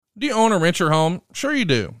Do you own or rent your home? Sure you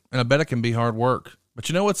do, and I bet it can be hard work. But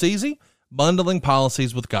you know what's easy? Bundling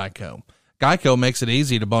policies with Geico. Geico makes it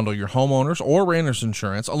easy to bundle your homeowners or renters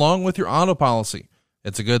insurance along with your auto policy.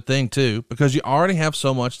 It's a good thing, too, because you already have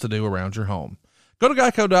so much to do around your home. Go to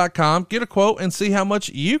geico.com, get a quote, and see how much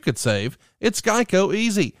you could save. It's Geico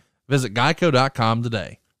easy. Visit geico.com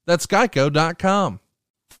today. That's geico.com.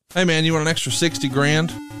 Hey, man, you want an extra 60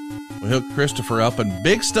 grand? We hooked Christopher up in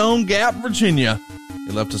Big Stone Gap, Virginia.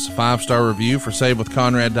 He left us a 5-star review for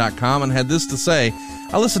SaveWithConrad.com and had this to say: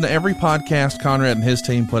 I listen to every podcast Conrad and his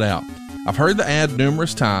team put out. I've heard the ad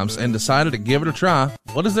numerous times and decided to give it a try.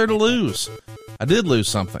 What is there to lose? I did lose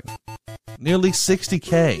something. Nearly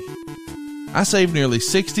 $60K. I saved nearly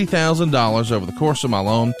 $60,000 over the course of my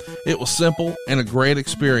loan. It was simple and a great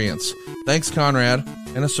experience. Thanks, Conrad,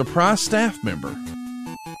 and a surprise staff member.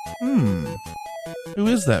 Who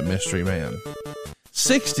is that mystery man?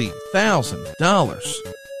 $60,000.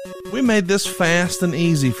 We made this fast and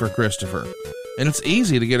easy for Christopher, and it's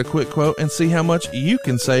easy to get a quick quote and see how much you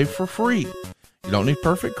can save for free. You don't need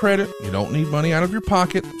perfect credit. You don't need money out of your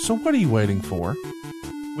pocket. So what are you waiting for?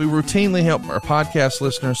 We routinely help our podcast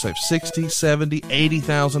listeners save $60,000, $70,000,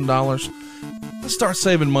 $80,000. Let's start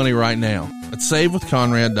saving money right now at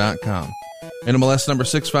SaveWithConrad.com. NMLS number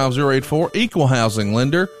 65084, Equal Housing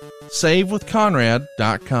Lender.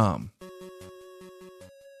 SaveWithConrad.com.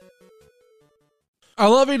 I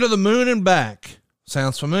love you to the moon and back.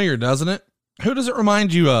 Sounds familiar, doesn't it? Who does it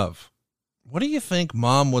remind you of? What do you think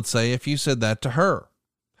Mom would say if you said that to her?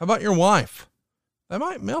 How about your wife? That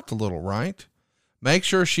might melt a little, right? Make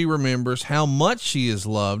sure she remembers how much she is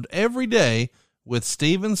loved every day with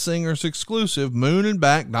Steven Singer's exclusive Moon and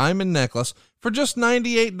Back diamond necklace for just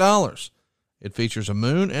 $98. It features a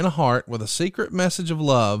moon and a heart with a secret message of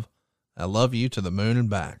love. I love you to the moon and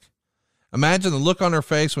back. Imagine the look on her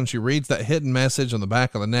face when she reads that hidden message on the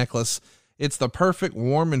back of the necklace. It's the perfect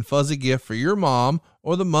warm and fuzzy gift for your mom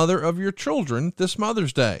or the mother of your children this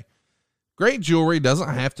Mother's Day. Great jewelry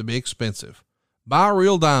doesn't have to be expensive. Buy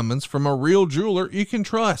real diamonds from a real jeweler you can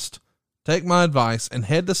trust. Take my advice and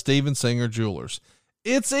head to Steven Singer Jewelers.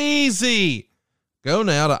 It's easy. Go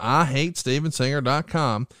now to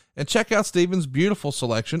IHateStevenSinger.com and check out Steven's beautiful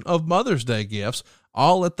selection of Mother's Day gifts,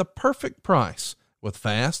 all at the perfect price with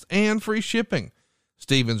fast and free shipping.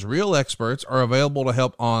 Steven's real experts are available to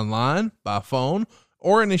help online, by phone,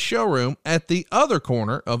 or in his showroom at the other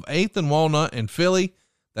corner of 8th and Walnut in Philly.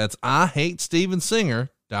 That's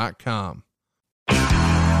IHateStevenSinger.com.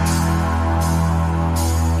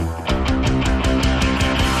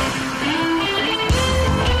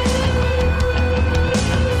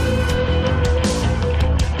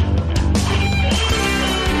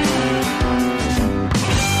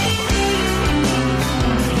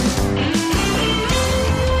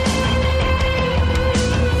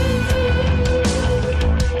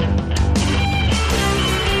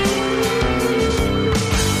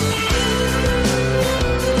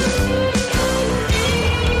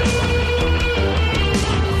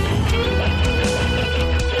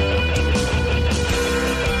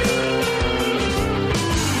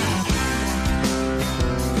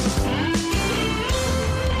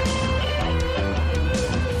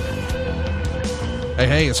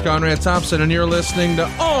 Hey, it's Conrad Thompson, and you're listening to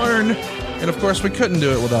ARN. And of course, we couldn't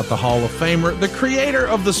do it without the Hall of Famer, the creator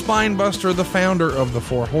of the Spine Buster, the founder of the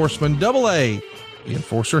Four Horsemen, Double A, the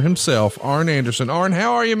enforcer himself, Arn Anderson. Arn,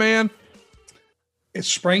 how are you, man? It's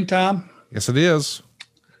springtime. Yes, it is.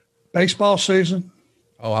 Baseball season.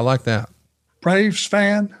 Oh, I like that. Braves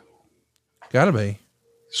fan. Gotta be.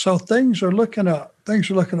 So things are looking up.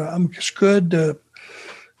 It's good to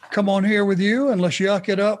come on here with you and let's yuck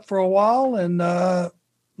it up for a while, and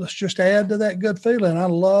let's just add to that good feeling. I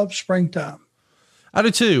love springtime. I do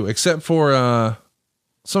too, except for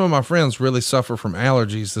some of my friends really suffer from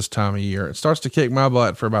allergies this time of year. It starts to kick my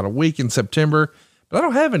butt for about a week in September, but I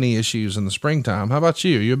don't have any issues in the springtime. How about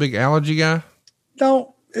you? You a big allergy guy?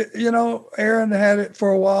 No, Aaron had it for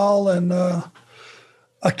a while, and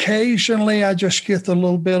occasionally I just get a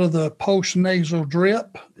little bit of the post-nasal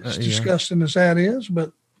drip, as disgusting as that is,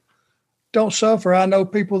 but don't suffer. I know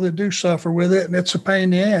people that do suffer with it, and it's a pain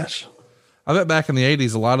in the ass. I bet back in the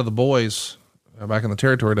 80s, a lot of the boys back in the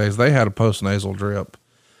territory days, they had a post-nasal drip.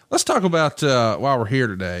 Let's talk about, while we're here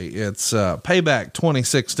today, it's Payback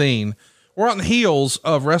 2016. We're on the heels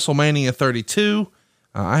of WrestleMania 32.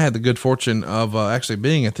 I had the good fortune of actually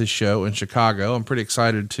being at this show in Chicago. I'm pretty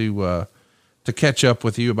excited to catch up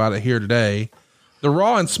with you about it here today. The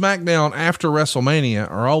Raw and SmackDown after WrestleMania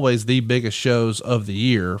are always the biggest shows of the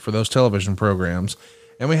year for those television programs.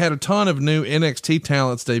 And we had a ton of new NXT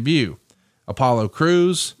talents debut. Apollo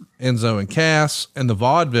Crews, Enzo and Cass, and the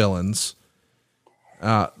Vaudevillains.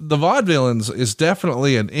 The Vaudevillains is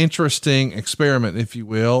definitely an interesting experiment, if you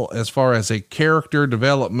will, as far as a character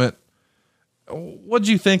development. What'd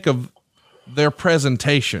you think of their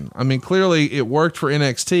presentation? I mean, clearly it worked for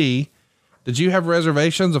NXT. Did you have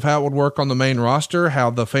reservations of how it would work on the main roster, how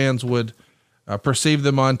the fans would perceive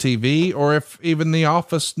them on TV, or if even the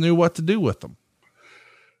office knew what to do with them?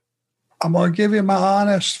 I'm going to give you my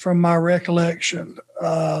honest from my recollection.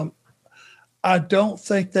 I don't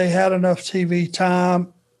think they had enough TV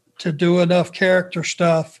time to do enough character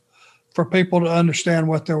stuff for people to understand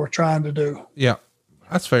what they were trying to do. Yeah,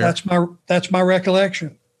 that's fair. That's my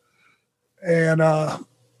recollection. And, I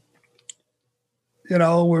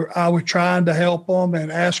was trying to help them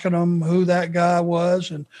and asking them who that guy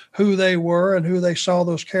was and who they were and who they saw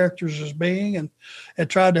those characters as being, and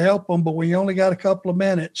tried to help them. But when you only got a couple of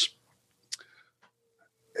minutes,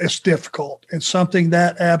 it's difficult. It's something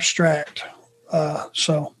that abstract.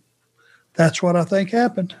 So that's what I think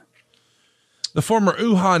happened. The former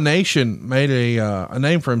Uhaa Nation made a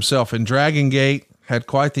name for himself in Dragon Gate, had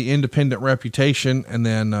quite the independent reputation, and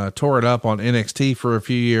then tore it up on NXT for a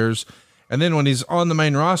few years. And then when he's on the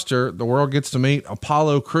main roster, the world gets to meet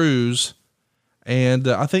Apollo Crews. And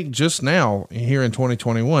I think just now here in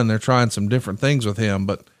 2021, they're trying some different things with him.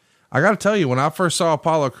 But I got to tell you, when I first saw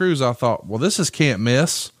Apollo Crews, I thought, well, this is can't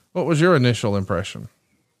miss. What was your initial impression?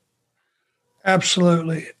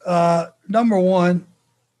 Absolutely. Number one,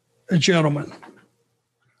 a gentleman.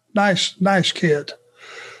 Nice kid.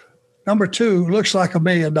 Number two, looks like $1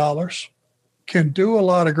 million. Can do a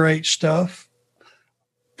lot of great stuff.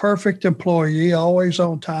 Perfect employee, always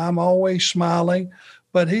on time, always smiling.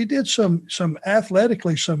 But he did some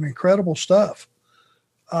athletically, some incredible stuff.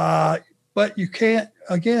 But you can't,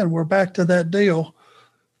 again, we're back to that deal.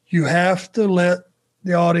 You have to let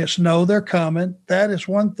the audience know they're coming. That is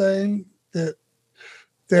one thing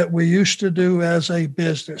that we used to do as a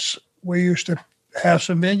business. We used to have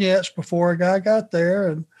some vignettes before a guy got there,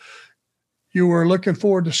 and you were looking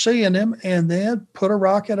forward to seeing him, and then put a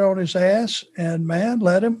rocket on his ass and, man,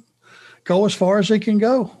 let him go as far as he can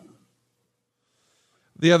go.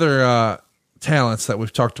 The other talents that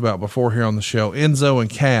we've talked about before here on the show, Enzo and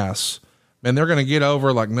Cass, man, they're going to get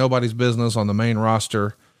over like nobody's business on the main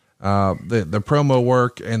roster. The promo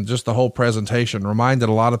work and just the whole presentation reminded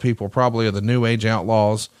a lot of people probably of the New Age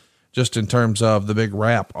Outlaws, just in terms of the big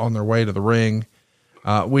rap on their way to the ring.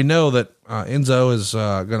 We know that Enzo is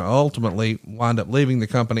going to ultimately wind up leaving the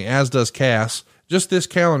company, as does Cass. Just this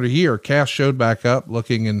calendar year, Cass showed back up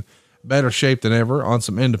looking in better shape than ever on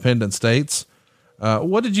some independent states.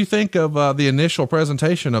 What did you think of the initial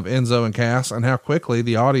presentation of Enzo and Cass, and how quickly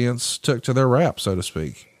the audience took to their rap, so to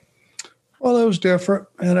speak? Well, it was different,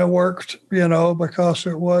 and it worked, because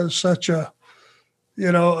it was such a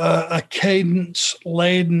cadence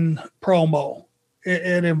laden promo.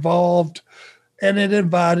 It involved, and it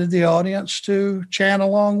invited the audience to chant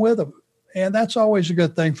along with them. And that's always a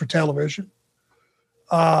good thing for television.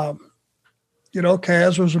 Kaz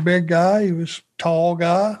was a big guy. He was a tall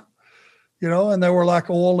guy, and they were like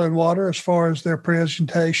oil and water as far as their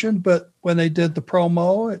presentation. But when they did the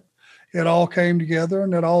promo, it all came together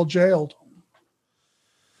and it all gelled.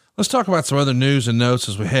 Let's talk about some other news and notes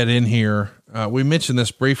as we head in here. We mentioned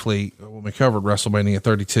this briefly when we covered WrestleMania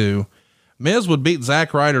 32. Miz would beat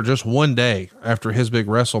Zack Ryder just one day after his big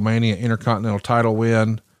WrestleMania Intercontinental title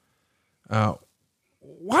win.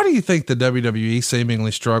 Why do you think the WWE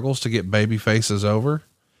seemingly struggles to get baby faces over?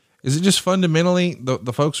 Is it just fundamentally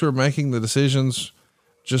the folks who are making the decisions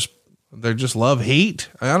they just love heat?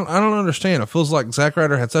 I don't understand. It feels like Zack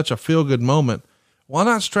Ryder had such a feel good moment. Why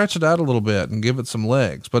not stretch it out a little bit and give it some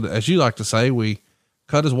legs? But as you like to say, we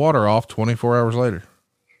cut his water off 24 hours later.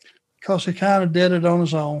 Because he kind of did it on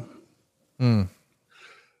his own.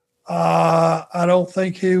 I don't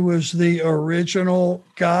think he was the original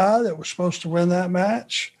guy that was supposed to win that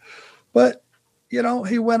match. But,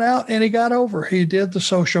 he went out and he got over. He did the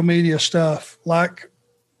social media stuff like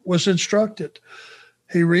was instructed.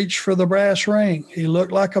 He reached for the brass ring. He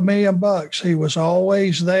looked like $1 million. He was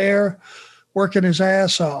always there, working his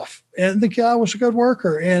ass off. And the guy was a good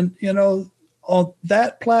worker. And, on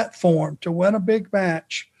that platform to win a big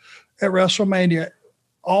match at WrestleMania,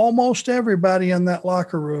 almost everybody in that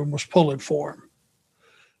locker room was pulling for him.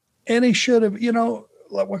 And he should have,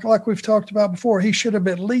 like we've talked about before, he should have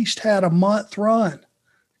at least had a month run.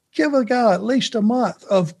 Give a guy at least a month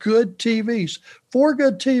of good TVs. 4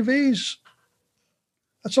 good TVs,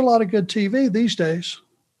 that's a lot of good TV these days.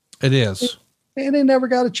 It is. And he never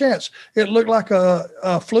got a chance. It looked like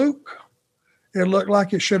a fluke. It looked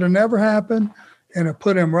like it should have never happened. and it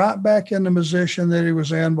put him right back in the position that he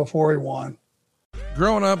was in before he won.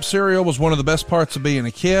 Growing up, cereal was one of the best parts of being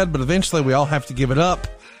a kid, but eventually we all have to give it up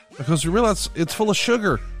because we realize it's full of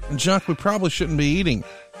sugar and junk we probably shouldn't be eating.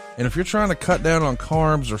 And if you're trying to cut down on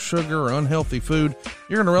carbs or sugar or unhealthy food,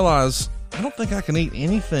 you're going to realize, I don't think I can eat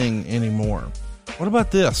anything anymore. What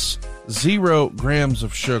about this? 0 grams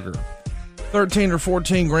of sugar, 13 or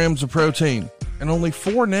 14 grams of protein, and only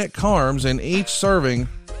 4 net carbs in each serving.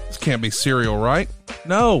 This can't be cereal, right?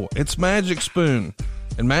 No, it's Magic Spoon.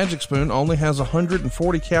 And Magic Spoon only has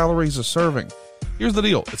 140 calories a serving. Here's the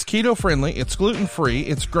deal. It's keto friendly, it's gluten free,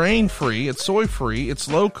 it's grain free, it's soy free, it's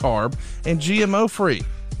low carb, and GMO free.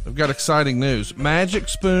 We've got exciting news. Magic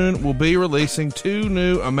Spoon will be releasing 2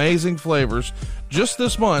 new amazing flavors just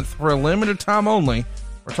this month for a limited time only.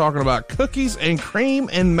 We're talking about cookies and cream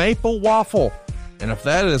and maple waffle. And if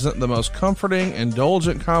that isn't the most comforting,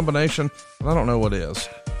 indulgent combination, I don't know what is.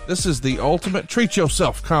 This is the ultimate treat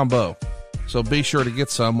yourself combo. So be sure to get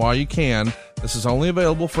some while you can. This is only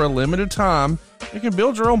available for a limited time. You can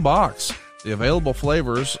build your own box. The available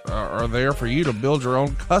flavors are there for you to build your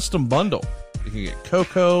own custom bundle. You can get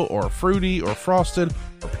cocoa or fruity or frosted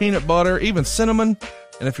or peanut butter, even cinnamon.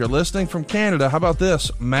 And if you're listening from Canada, how about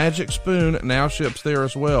this? Magic Spoon now ships there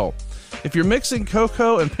as well. If you're mixing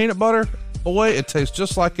cocoa and peanut butter, boy, it tastes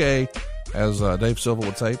just like as Dave Silva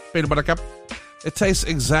would say, peanut butter cup. It tastes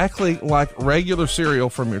exactly like regular cereal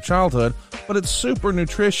from your childhood, but it's super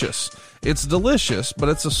nutritious. It's delicious, but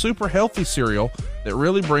it's a super healthy cereal that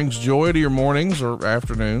really brings joy to your mornings or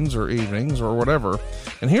afternoons or evenings or whatever.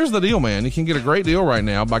 And here's the deal, man. You can get a great deal right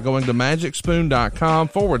now by going to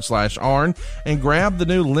magicspoon.com/Arn and grab the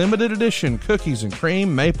new limited edition cookies and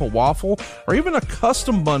cream maple waffle or even a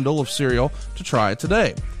custom bundle of cereal to try it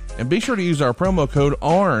today. And be sure to use our promo code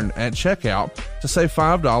ARN at checkout to save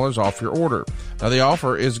 $5 off your order. Now, the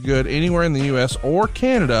offer is good anywhere in the U.S. or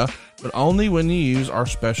Canada, but only when you use our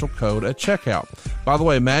special code at checkout. By the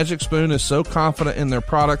way, Magic Spoon is so confident in their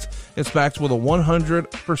product, it's backed with a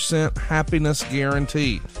 100% happiness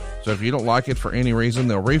guarantee. So if you don't like it for any reason,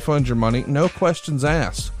 they'll refund your money, no questions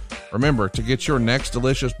asked. Remember, to get your next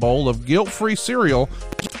delicious bowl of guilt-free cereal,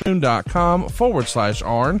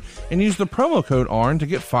 spoon.com/Arn and use the promo code ARN to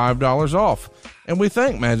get $5 off. And we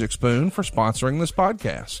thank Magic Spoon for sponsoring this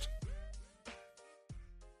podcast.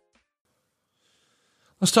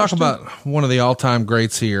 Let's talk about one of the all-time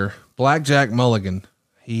greats here, Blackjack Mulligan.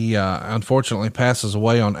 He unfortunately passes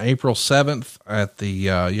away on April 7th at the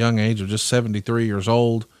young age of just 73 years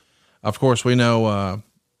old. Of course, we know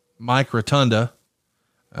Mike Rotunda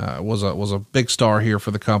was a big star here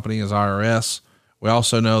for the company as IRS. We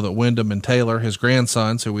also know that Wyndham and Taylor, his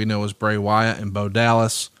grandsons, who we know as Bray Wyatt and Bo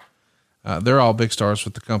Dallas, they're all big stars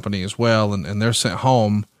with the company as well. And they're sent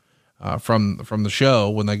home from the show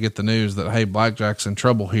when they get the news that, hey, Blackjack's in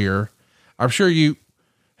trouble here. I'm sure you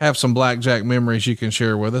have some Blackjack memories you can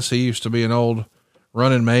share with us. He used to be an old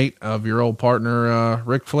running mate of your old partner,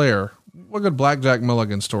 Ric Flair. What good Blackjack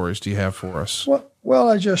Mulligan stories do you have for us? Well,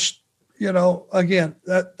 I just, again,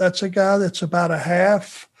 that's a guy that's about a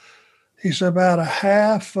half. He's about a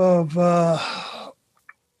half of,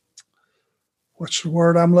 what's the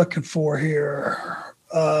word I'm looking for here?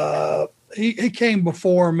 He came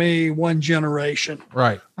before me one generation,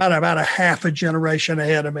 right? About a half a generation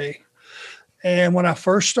ahead of me. And when I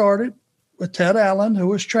first started with Ted Allen, who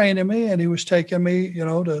was training me, and he was taking me,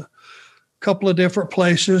 to a couple of different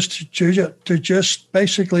places to just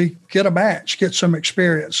basically get a match, get some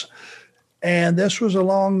experience. And this was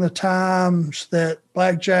along the times that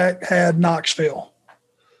Blackjack had Knoxville.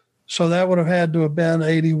 So that would have had to have been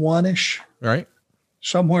 81-ish. Right.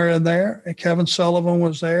 Somewhere in there. And Kevin Sullivan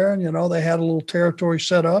was there, and, they had a little territory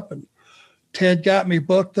set up, and Ted got me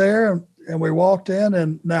booked there, and we walked in,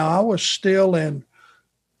 and now I was still in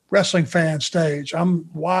wrestling fan stage. I'm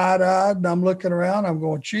wide-eyed, and I'm looking around. I'm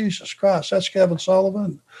going, Jesus Christ, that's Kevin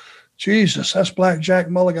Sullivan. Jesus, that's Blackjack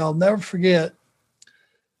Mulligan. I'll never forget.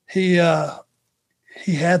 He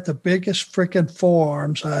had the biggest freaking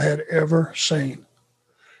forearms I had ever seen.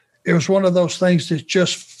 It was one of those things that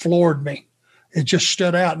just floored me. It just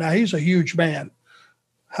stood out. Now, he's a huge man.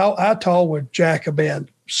 How tall would Jack have been?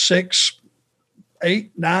 6,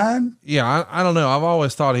 8, 9? Yeah, I don't know. I've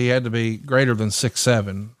always thought he had to be greater than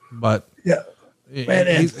 6'7", but yeah, man,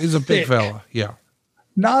 he's a big fella. Yeah,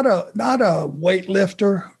 not a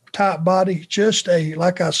weightlifter type body. Just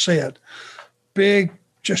like I said, big.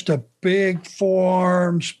 Just a big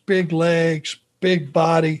forearms, big legs, big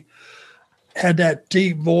body. Had that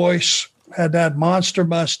deep voice. Had that monster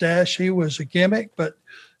mustache. He was a gimmick, but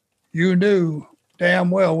you knew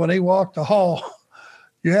damn well when he walked the hall,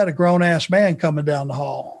 you had a grown-ass man coming down the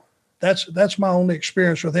hall. that's my only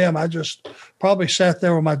experience with him. I just probably sat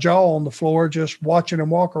there with my jaw on the floor, just watching him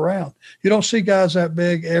walk around. You don't see guys that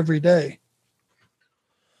big every day.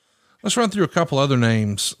 Let's run through a couple other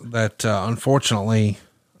names that unfortunately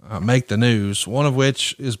make the news. One of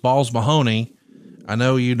which is Balls Mahoney. I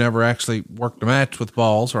know you never actually worked a match with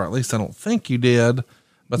Balls, or at least I don't think you did,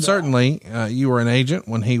 but no. Certainly you were an agent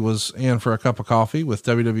when he was in for a cup of coffee with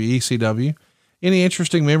WWE CW. Any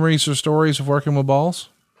interesting memories or stories of working with Balls?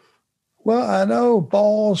 Well, I know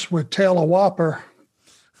Balls would tell a whopper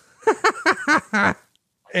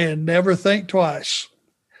and never think twice.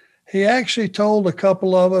 He actually told a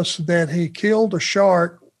couple of us that he killed a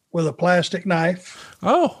shark with a plastic knife.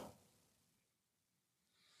 Oh.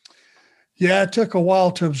 Yeah, it took a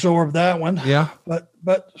while to absorb that one. Yeah.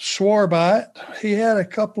 But swore by it. He had a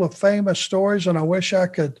couple of famous stories, and I wish I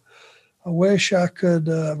could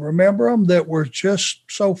remember them, that were just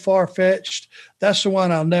so far-fetched. That's the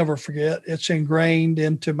one I'll never forget. It's ingrained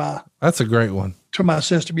into That's a great one. To my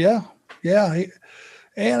system. Yeah. Yeah.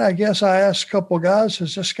 And I guess I asked a couple of guys,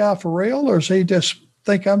 is this guy for real, or does he just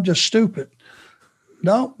think I'm just stupid?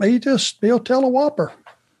 No, he'll tell a whopper.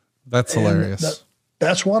 That's hilarious.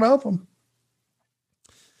 That's one of them.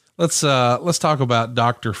 Let's talk about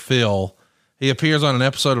Dr. Phil. He appears on an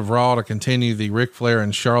episode of Raw to continue the Ric Flair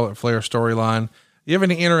and Charlotte Flair storyline. You have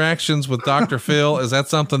any interactions with Dr. Phil? Is that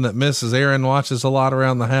something that Mrs. Aaron watches a lot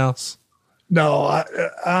around the house? No,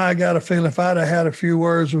 I got a feeling if I'd have had a few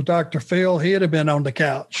words with Dr. Phil, he'd have been on the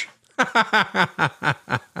couch.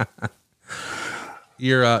 That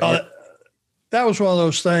was one of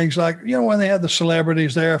those things, like, when they had the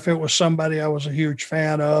celebrities there, if it was somebody I was a huge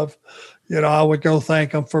fan of, I would go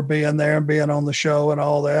thank them for being there and being on the show and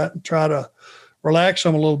all that, and try to relax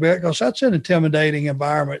them a little bit, because that's an intimidating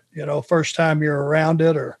environment, first time you're around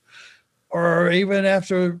it, or even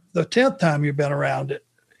after the 10th time you've been around it.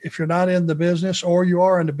 If you're not in the business, or you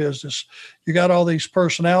are in the business, you got all these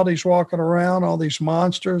personalities walking around, all these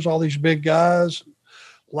monsters, all these big guys,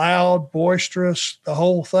 loud, boisterous, the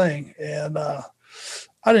whole thing. And I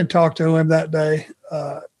didn't talk to him that day.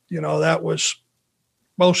 That was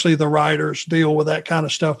mostly the writers deal with that kind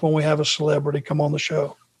of stuff when we have a celebrity come on the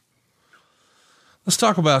show. Let's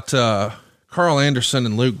talk about Carl Anderson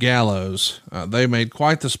and Luke Gallows. They made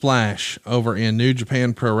quite the splash over in New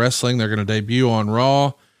Japan Pro Wrestling. They're going to debut on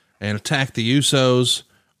Raw and attack the Usos.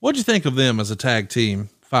 What'd you think of them as a tag team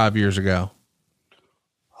 5 years ago?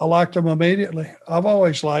 I liked him immediately. I've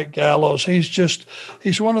always liked Gallows.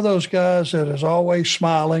 He's one of those guys that is always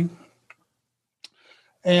smiling.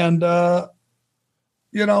 And,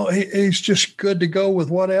 he's just good to go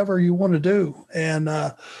with whatever you want to do. And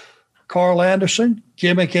Carl Anderson,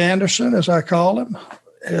 Gimmick Anderson, as I call him,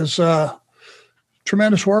 is a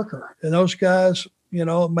tremendous worker. And those guys,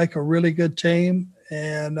 make a really good team.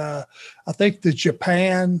 And I think the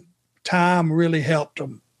Japan time really helped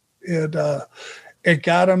them. It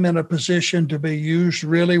got him in a position to be used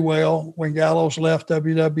really well. When Gallows left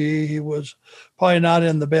WWE, he was probably not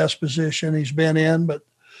in the best position he's been in, but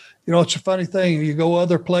it's a funny thing. You go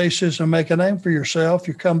other places and make a name for yourself.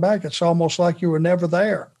 You come back, it's almost like you were never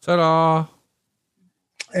there. Ta-da.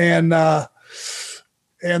 And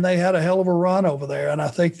they had a hell of a run over there. And I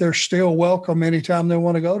think they're still welcome anytime they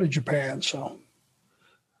want to go to Japan. So,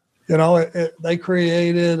 they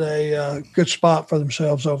created a good spot for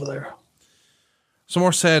themselves over there. Some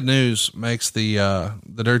more sad news makes the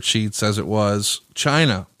dirt sheets as it was.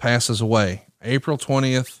 Chyna passes away April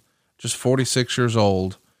 20th, just 46 years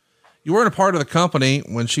old. You weren't a part of the company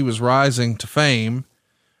when she was rising to fame,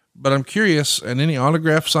 but I'm curious, and any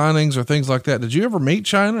autograph signings or things like that, did you ever meet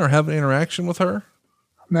Chyna or have an interaction with her?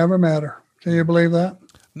 Never met her. Can you believe that?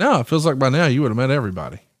 No, it feels like by now you would have met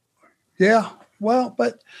everybody. Yeah. Well,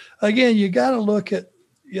 but again, you got to look at,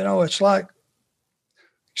 it's like,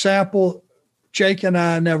 example, Jake and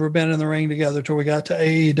I had never been in the ring together till we got to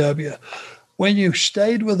AEW. When you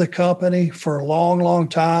stayed with the company for a long, long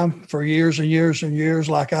time, for years and years and years,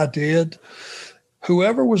 like I did,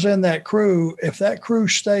 whoever was in that crew, if that crew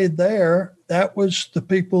stayed there, that was the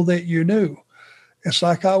people that you knew. It's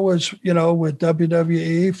like I was, with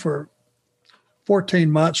WWE for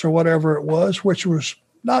 14 months or whatever it was, which was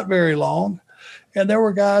not very long. And there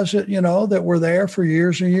were guys that, that were there for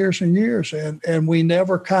years and years and years. And we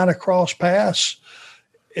never kind of crossed paths.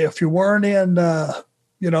 If you weren't in,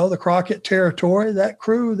 the Crockett territory, that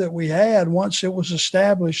crew that we had, once it was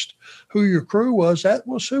established who your crew was, that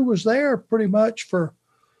was who was there pretty much for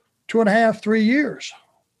 2.5, 3 years.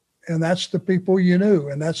 And that's the people you knew.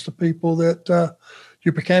 And that's the people that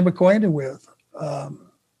you became acquainted with.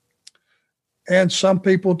 And some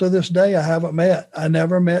people to this day I haven't met. I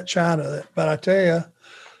never met Chyna, but I tell you,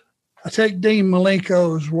 I take Dean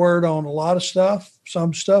Malenko's word on a lot of stuff.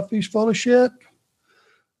 Some stuff he's full of shit.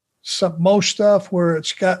 Most stuff where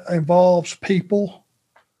involves people,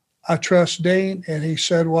 I trust Dean, and he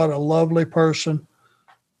said what a lovely person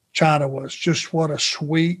China was. Just what a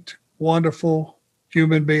sweet, wonderful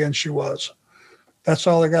human being she was. That's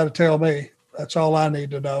all they got to tell me. That's all I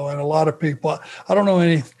need to know. And a lot of people, I don't know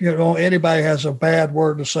anybody has a bad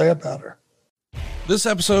word to say about her. This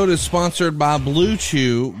episode is sponsored by Blue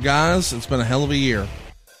Chew. Guys, it's been a hell of a year.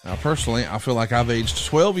 Now, personally, I feel like I've aged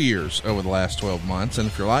 12 years over the last 12 months. And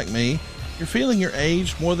if you're like me, you're feeling your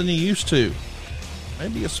age more than you used to.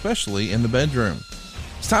 Maybe especially in the bedroom.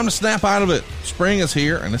 It's time to snap out of it. Spring is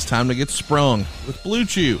here, and it's time to get sprung with Blue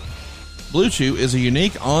Chew. Blue Chew is a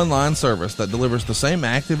unique online service that delivers the same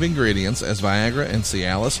active ingredients as Viagra and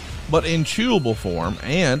Cialis, but in chewable form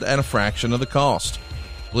and at a fraction of the cost.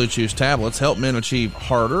 Blue Chew's tablets help men achieve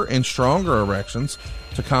harder and stronger erections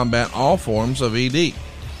to combat all forms of ED.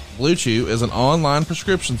 Blue Chew is an online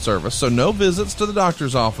prescription service, so no visits to the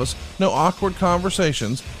doctor's office, no awkward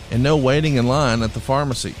conversations, and no waiting in line at the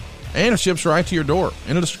pharmacy. And it ships right to your door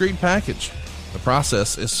in a discreet package. The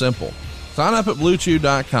process is simple. Sign up at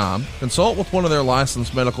BlueChew.com, consult with one of their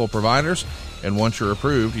licensed medical providers, and once you're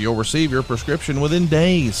approved, you'll receive your prescription within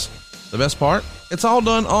days. The best part? It's all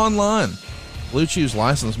done online. Blue Chew's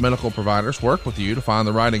licensed medical providers work with you to find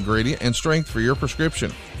the right ingredient and strength for your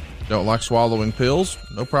prescription. Don't like swallowing pills?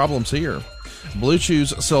 No problems here. Blue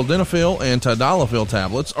Chew's sildenafil and tadalafil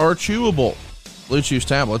tablets are chewable. Blue Chew's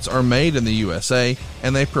tablets are made in the USA,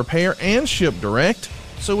 and they prepare and ship direct,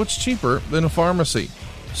 so it's cheaper than a pharmacy.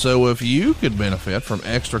 So if you could benefit from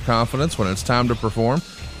extra confidence when it's time to perform,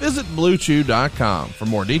 visit BlueChew.com for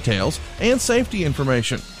more details and safety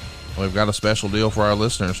information. We've got a special deal for our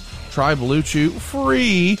listeners. Try Blue Chew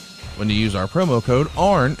free when you use our promo code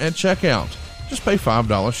ARN at checkout. Just pay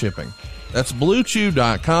 $5 shipping. That's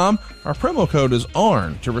BlueChew.com. Our promo code is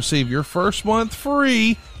ARN to receive your first month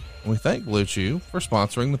free. And we thank Blue Chew for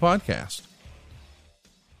sponsoring the podcast.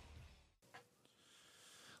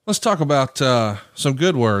 Let's talk about some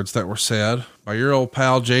good words that were said by your old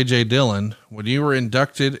pal J.J. Dillon. When you were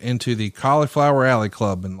inducted into the Cauliflower Alley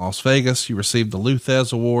Club in Las Vegas, you received the Lou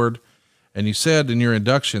Thez Award, and you said in your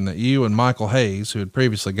induction that you and Michael Hayes, who had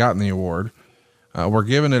previously gotten the award, were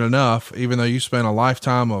given it enough, even though you spent a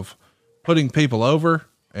lifetime of putting people over,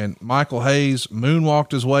 and Michael Hayes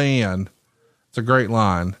moonwalked his way in. It's a great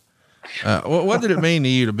line. What did it mean to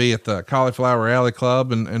you to be at the Cauliflower Alley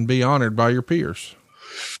Club and be honored by your peers?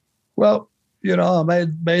 Well, I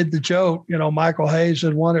made the joke, Michael Hayes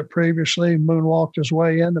had won it previously, moonwalked his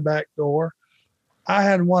way in the back door. I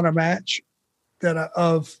hadn't won a match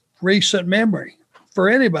of recent memory for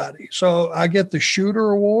anybody. So I get the Shooter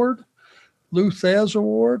Award, Lou Thez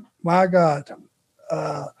Award. My God.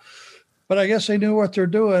 But I guess they knew what they're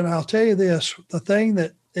doing. I'll tell you this, the thing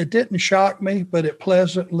that it didn't shock me, but it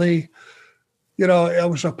pleasantly, it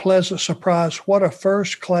was a pleasant surprise. What a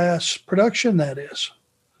first class production that is.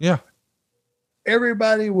 Yeah.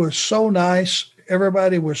 Everybody was so nice.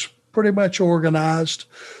 Everybody was pretty much organized.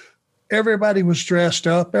 Everybody was dressed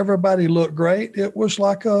up. Everybody looked great. It was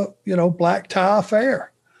like a, black tie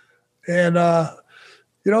affair. And, I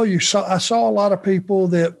saw a lot of people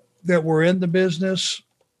that were in the business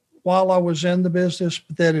while I was in the business,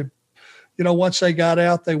 but that had, once they got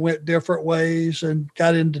out, they went different ways and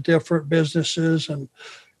got into different businesses and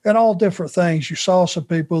all different things. You saw some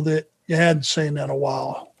people that you hadn't seen in a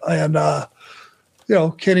while. And,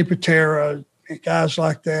 Kenny Patera, guys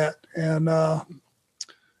like that. And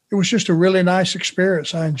it was just a really nice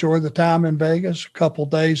experience. I enjoyed the time in Vegas, a couple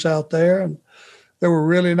days out there, and they were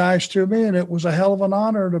really nice to me. And it was a hell of an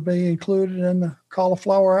honor to be included in the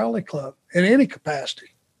Cauliflower Alley Club in any capacity.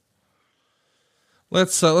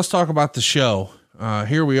 Let's talk about the show.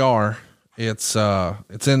 Here we are. It's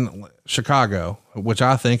in Chicago, which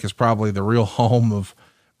I think is probably the real home of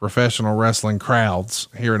professional wrestling crowds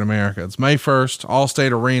here in America. It's May 1st,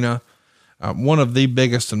 Allstate Arena, one of the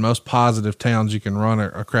biggest and most positive towns you can run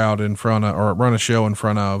a crowd in front of, or run a show in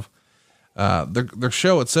front of. The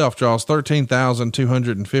show itself draws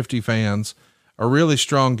 13,250 fans, a really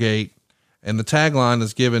strong gate, and the tagline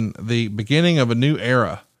is given the beginning of a new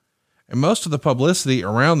era. And most of the publicity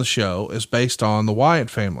around the show is based on the Wyatt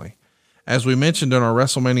family. As we mentioned in our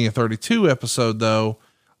WrestleMania 32 episode, though,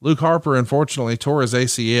 Luke Harper unfortunately tore his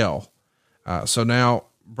ACL. So now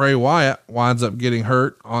Bray Wyatt winds up getting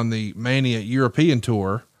hurt on the Mania European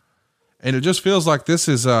tour. And it just feels like this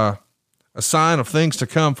is a sign of things to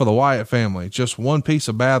come for the Wyatt family. Just one piece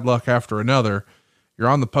of bad luck after another. You're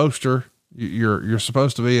on the poster. You're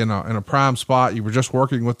supposed to be in a prime spot. You were just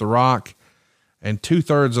working with The Rock. and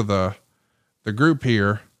 2/3 of the group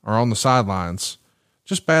here are on the sidelines.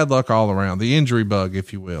 Just bad luck all around, the injury bug,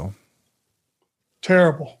 if you will.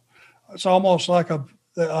 Terrible. It's almost like a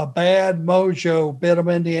bad mojo bit them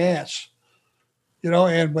in the ass,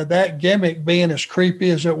 and with that gimmick being as creepy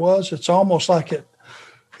as it was, it's almost like it,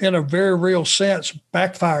 in a very real sense,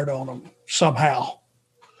 backfired on them somehow.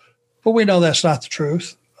 But we know that's not the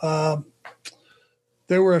truth.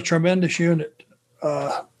 They were a tremendous unit,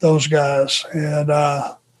 those guys. And,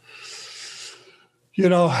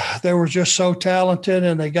 they were just so talented,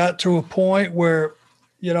 and they got to a point where,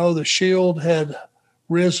 the Shield had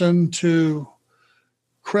risen to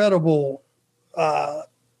credible,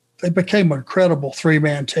 they became a credible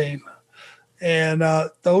 3-man team. And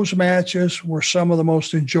those matches were some of the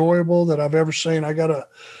most enjoyable that I've ever seen. I got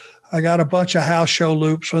a bunch of house show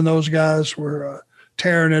loops when those guys were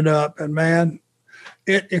tearing it up. And man,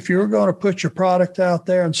 if you were going to put your product out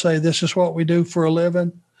there and say, this is what we do for a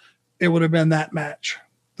living, it would have been that match.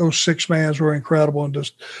 Those 6-mans were incredible. And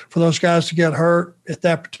just for those guys to get hurt at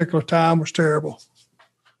that particular time was terrible.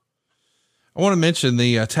 I want to mention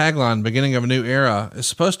the tagline, beginning of a new era, is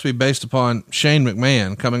supposed to be based upon Shane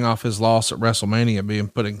McMahon coming off his loss at WrestleMania, being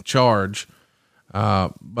put in charge.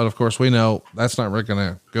 But of course we know that's not really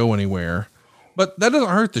going to go anywhere, but that doesn't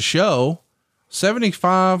hurt the show.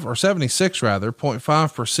 75 or 76 rather,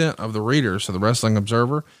 0.5% of the readers of the Wrestling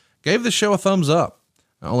Observer gave the show a thumbs up.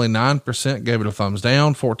 Only 9% gave it a thumbs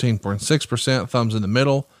down, 14.6% thumbs in the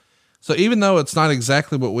middle. So even though it's not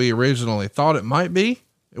exactly what we originally thought it might be,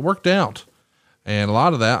 it worked out. And a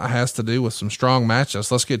lot of that has to do with some strong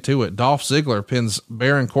matches. Let's get to it. Dolph Ziggler pins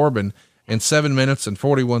Baron Corbin in 7 minutes and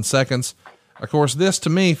 41 seconds. Of course, this to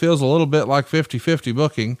me feels a little bit like 50-50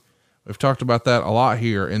 booking. We've talked about that a lot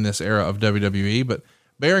here in this era of WWE, but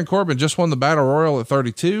Baron Corbin just won the Battle Royal at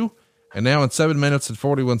 32. And now in 7 minutes and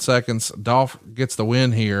 41 seconds, Dolph gets the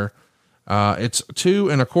win here. It's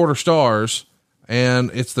 2.25 stars, and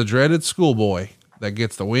it's the dreaded schoolboy that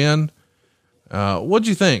gets the win. What'd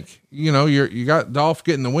you think? You got Dolph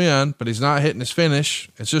getting the win, but he's not hitting his finish.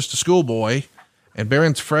 It's just a schoolboy, and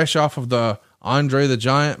Baron's fresh off of the Andre the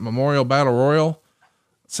Giant Memorial Battle Royal.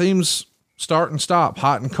 Seems start and stop,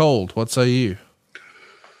 hot and cold. What say you?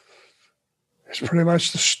 It's pretty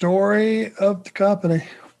much the story of the company.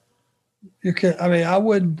 You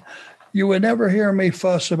would never hear me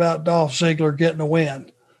fuss about Dolph Ziggler getting a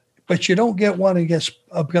win, but you don't get one against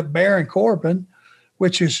Baron Corbin,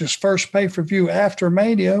 which is his first pay-per-view after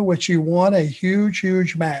Mania, which he won a huge,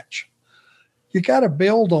 huge match. You got to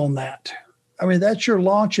build on that. That's your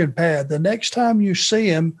launching pad. The next time you see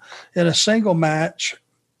him in a single match,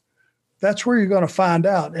 that's where you're going to find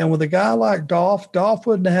out. And with a guy like Dolph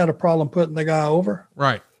wouldn't have had a problem putting the guy over.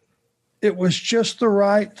 Right. It was just the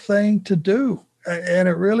right thing to do. And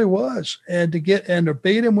it really was. And to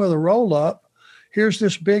beat him with a roll up, here's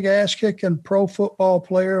this big ass kicking pro football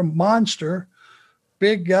player monster,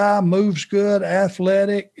 big guy, moves good,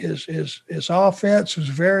 athletic. His offense is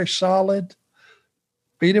very solid.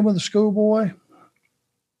 Beat him with a schoolboy.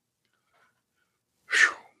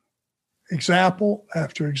 Whew. Example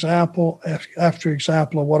after example after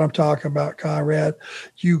example of what I'm talking about, Conrad.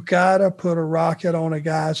 You got to put a rocket on a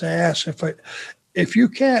guy's ass. If you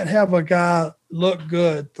can't have a guy look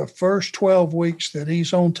good the first 12 weeks that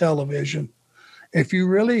he's on television, if you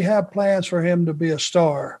really have plans for him to be a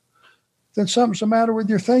star, then something's the matter with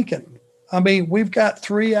your thinking. We've got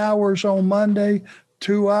 3 hours on Monday,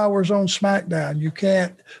 2 hours on SmackDown. You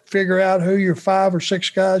can't figure out who your 5 or 6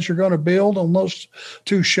 guys you're going to build on those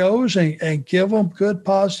 2 shows and give them good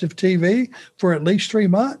positive TV for at least 3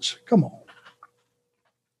 months. Come on.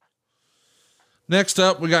 Next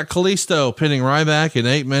up, we got Kalisto pinning Ryback in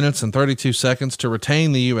 8 minutes and 32 seconds to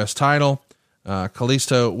retain the U.S. title.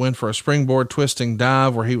 Kalisto went for a springboard twisting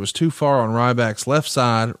dive where he was too far on Ryback's left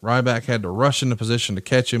side. Ryback had to rush into position to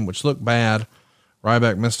catch him, which looked bad.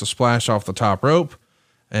 Ryback missed a splash off the top rope,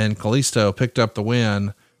 and Kalisto picked up the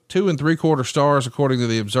win. 2.75 stars, according to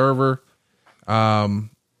the Observer. The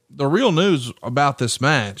real news about this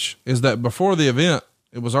match is that before the event,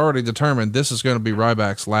 it was already determined this is going to be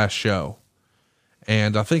Ryback's last show.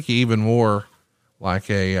 And I think he even wore like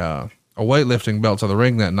a weightlifting belt to the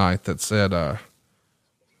ring that night that said,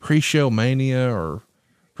 pre-show mania or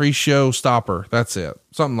pre-show stopper. That's it.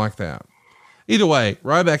 Something like that. Either way,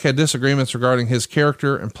 Ryback had disagreements regarding his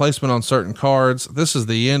character and placement on certain cards. This is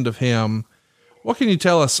the end of him. What can you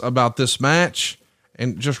tell us about this match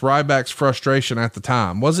and just Ryback's frustration at the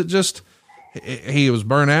time? Was it just he was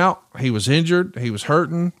burnt out, he was injured, he was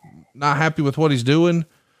hurting, not happy with what he's doing,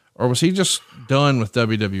 or was he just done with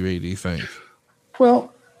WWE, do you think?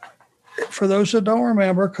 Well, For those that don't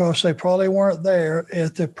remember, because they probably weren't there,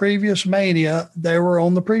 at the previous Mania, they were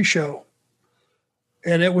on the pre-show.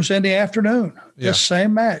 And it was in the afternoon, the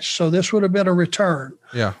same match. So this would have been a return.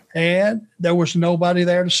 Yeah. And there was nobody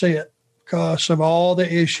there to see it because of all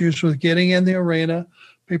the issues with getting in the arena.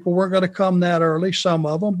 People weren't going to come that early, some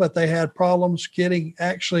of them, but they had problems getting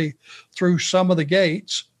actually through some of the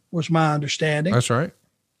gates, was my understanding. That's right.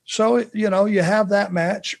 So, you have that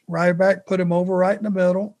match. Ryback put him over right in the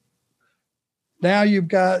middle. Now you've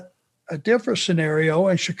got a different scenario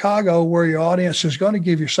in Chicago where your audience is going to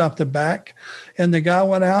give you something back. And the guy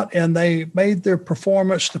went out and they made their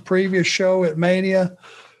performance the previous show at Mania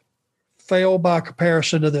fail by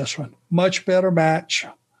comparison to this one. Much better match.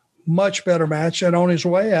 And on his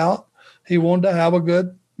way out, he wanted to have a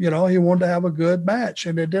good match.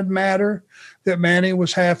 And it didn't matter that Manny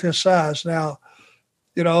was half his size. Now,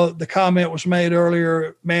 the comment was made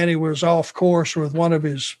earlier, Manny was off course with one of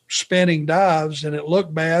his spinning dives, and it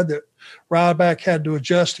looked bad that Ryback had to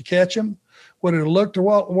adjust to catch him. Would it have looked a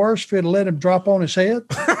lot worse if he'd let him drop on his head?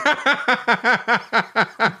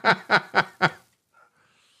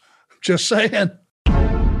 Just saying.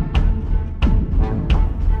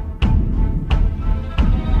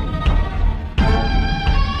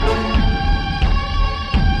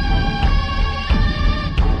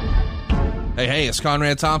 Hey, it's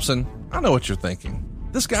Conrad Thompson. I know what you're thinking.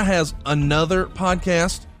 This guy has another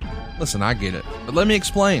podcast? Listen, I get it, but let me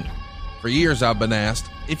explain. For years, I've been asked,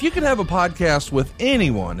 if you could have a podcast with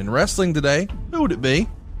anyone in wrestling today, who would it be?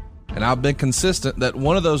 And I've been consistent that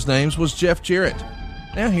one of those names was Jeff Jarrett.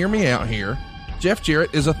 Now, hear me out here. Jeff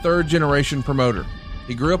Jarrett is a third-generation promoter.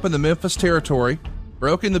 He grew up in the Memphis territory,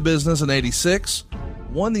 broke into business in '86,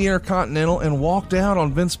 won the Intercontinental, and walked out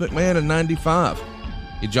on Vince McMahon in '95.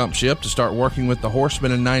 He jumped ship to start working with the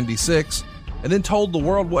Horsemen in '96, and then told the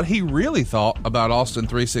world what he really thought about Austin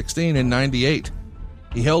 316 in '98.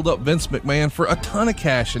 He held up Vince McMahon for a ton of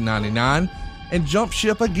cash in '99, and jumped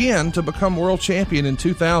ship again to become world champion in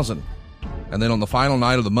 2000. And then on the final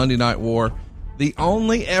night of the Monday Night War, the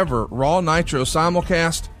only ever Raw Nitro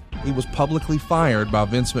simulcast, he was publicly fired by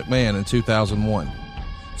Vince McMahon in 2001.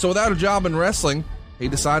 So without a job in wrestling, he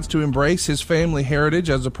decides to embrace his family heritage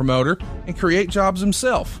as a promoter and create jobs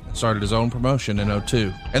himself, and started his own promotion in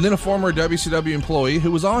 '02. And then a former WCW employee who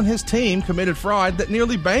was on his team committed fraud that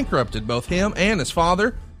nearly bankrupted both him and his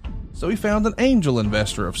father. So he found an angel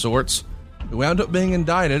investor of sorts, who wound up being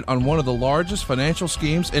indicted on one of the largest financial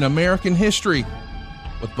schemes in American history.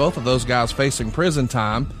 With both of those guys facing prison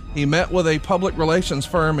time, he met with a public relations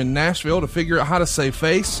firm in Nashville to figure out how to save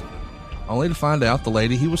face, only to find out the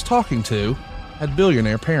lady he was talking to had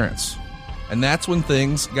billionaire parents. And that's when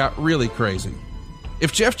things got really crazy.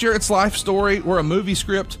 If Jeff Jarrett's life story were a movie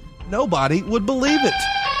script, nobody would believe it.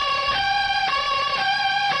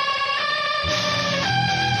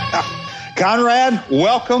 Conrad,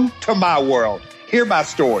 welcome to my world. Hear my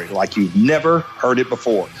story like you've never heard it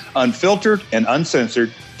before, unfiltered and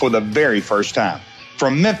uncensored for the very first time.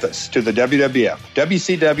 From Memphis to the WWF,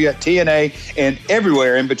 WCW, TNA, and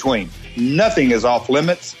everywhere in between, nothing is off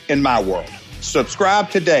limits in my world.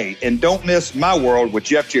 Subscribe today and don't miss My World with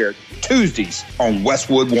Jeff Jarrett, Tuesdays on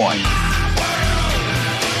Westwood One.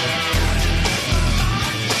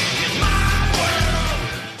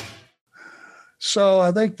 So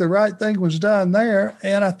I think the right thing was done there.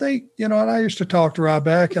 And I think, and I used to talk to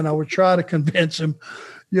Ryback and I would try to convince him,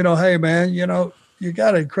 hey, man, you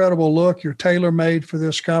got an incredible look. You're tailor-made for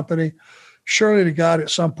this company. Surely to God,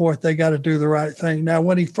 at some point, they got to do the right thing. Now,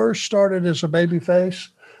 when he first started as a babyface,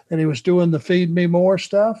 and he was doing the Feed Me More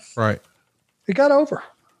stuff. Right. He got over.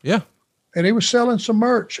 Yeah. And he was selling some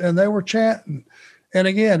merch and they were chanting. And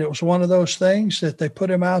again, it was one of those things that they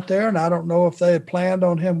put him out there. And I don't know if they had planned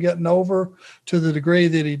on him getting over to the degree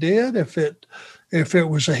that he did. If it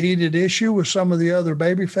was a heated issue with some of the other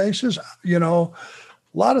baby faces, a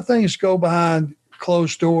lot of things go behind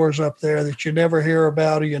closed doors up there that you never hear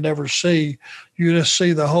about or you never see. You just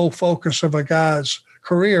see the whole focus of a guy's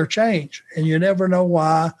career change, and you never know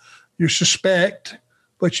why. You suspect,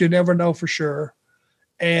 but you never know for sure.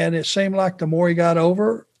 And it seemed like the more he got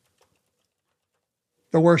over,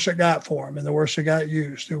 the worse it got for him and the worse it got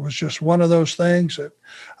used. It was just one of those things that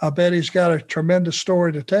I bet he's got a tremendous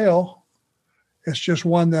story to tell. It's just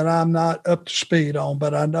one that I'm not up to speed on,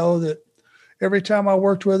 but I know that every time I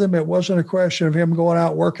worked with him, it wasn't a question of him going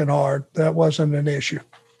out working hard. That wasn't an issue.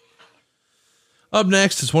 Up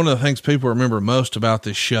next is one of the things people remember most about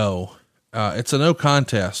this show. It's a no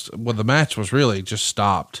contest. Well, the match was really just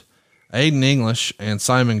stopped. Aiden English and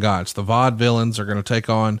Simon Gotch, the Vaudevillains, are going to take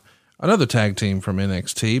on another tag team from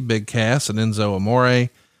NXT, Big Cass and Enzo Amore.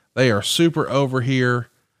 They are super over here.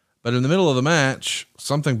 But in the middle of the match,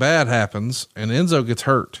 something bad happens and Enzo gets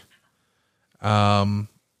hurt. I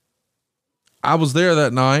was there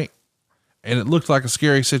that night and it looked like a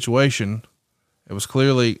scary situation. It was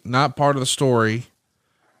clearly not part of the story.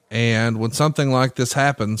 And when something like this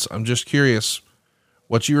happens, I'm just curious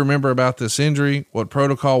what you remember about this injury, what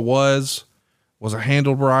protocol was it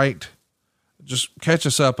handled right? Just catch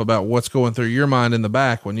us up about what's going through your mind in the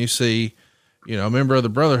back when you see, you know, a member of the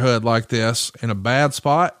Brotherhood like this in a bad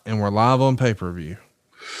spot and we're live on pay-per-view.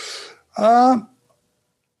 I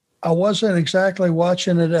wasn't exactly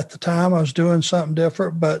watching it at the time. I was doing something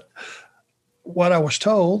different, but what I was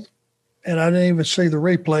told, and I didn't even see the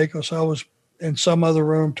replay because I was in some other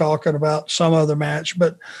room talking about some other match,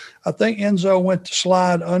 but I think Enzo went to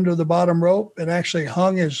slide under the bottom rope and actually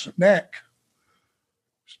hung his neck.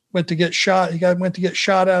 Went to get shot. Went to get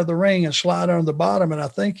shot out of the ring and slide under the bottom. And I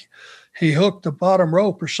think he hooked the bottom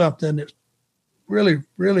rope or something. It really,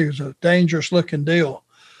 really was a dangerous looking deal.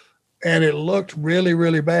 And it looked really,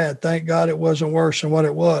 really bad. Thank God it wasn't worse than what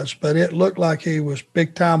it was, but it looked like he was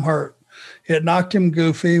big time hurt. It knocked him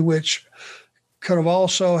goofy, which could have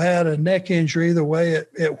also had a neck injury the way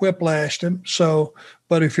it whiplashed him. So,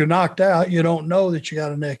 but if you're knocked out, you don't know that you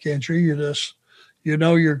got a neck injury. You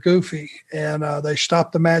know, you're goofy. And they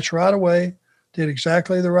stopped the match right away, did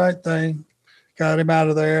exactly the right thing, got him out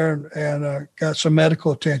of there and got some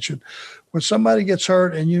medical attention. When somebody gets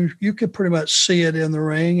hurt and you could pretty much see it in the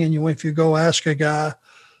ring, and if you go ask a guy,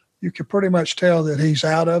 you could pretty much tell that he's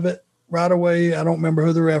out of it right away. I don't remember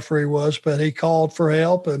who the referee was, but he called for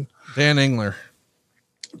help, and Dan Engler.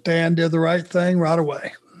 Dan did the right thing right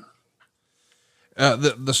away.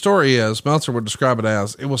 The story is, Meltzer would describe it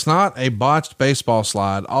as, it was not a botched baseball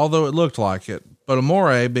slide, although it looked like it, but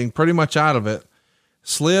Amore, being pretty much out of it,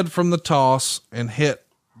 slid from the toss and hit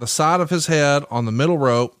the side of his head on the middle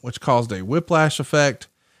rope, which caused a whiplash effect.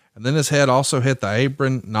 And then his head also hit the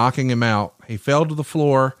apron, knocking him out. He fell to the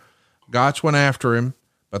floor. Gotch went after him,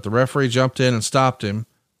 but the referee jumped in and stopped him,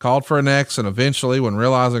 called for an X, and eventually, when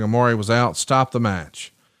realizing Amore was out, stopped the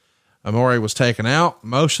match. Amore was taken out,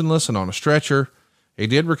 motionless and on a stretcher. He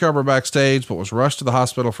did recover backstage, but was rushed to the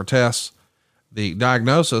hospital for tests. The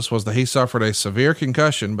diagnosis was that he suffered a severe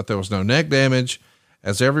concussion, but there was no neck damage,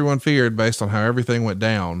 as everyone feared based on how everything went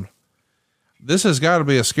down. This has got to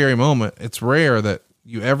be a scary moment. It's rare that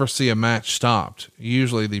you ever see a match stopped.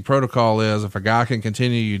 Usually the protocol is if a guy can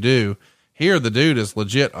continue, you do. Here, the dude is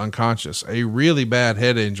legit unconscious, a really bad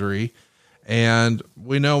head injury. And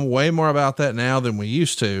we know way more about that now than we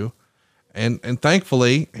used to. And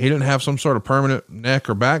thankfully he didn't have some sort of permanent neck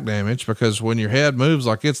or back damage, because when your head moves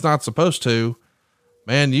like it's not supposed to,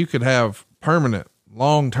 man, you could have permanent,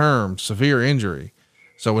 long-term severe injury.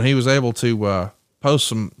 So when he was able to, post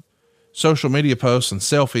some social media posts and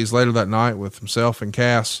selfies later that night with himself and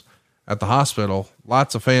Cass at the hospital,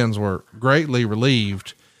 lots of fans were greatly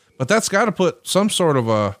relieved, but that's got to put some sort of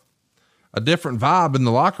a different vibe in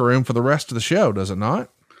the locker room for the rest of the show. Does it not?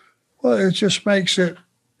 Well, it just makes it,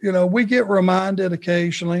 we get reminded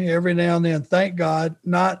occasionally, every now and then, thank God,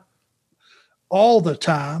 not all the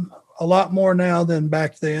time, a lot more now than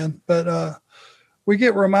back then, but we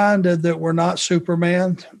get reminded that we're not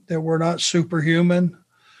Superman, that we're not superhuman,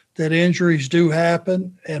 that injuries do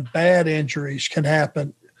happen, and bad injuries can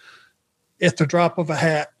happen at the drop of a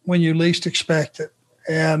hat when you least expect it.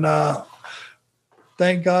 And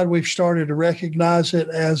thank God we've started to recognize it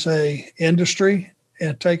as a industry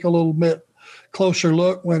and take a little bit closer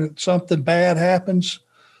look when something bad happens.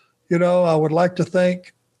 I would like to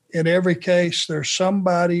think in every case there's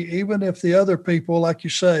somebody, even if the other people, like you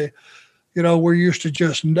say, we're used to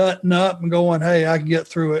just nutting up and going, hey, I can get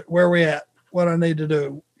through it. Where are we at? What I need to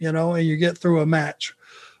do, and you get through a match.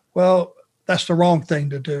 Well, that's the wrong thing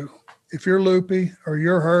to do. If you're loopy or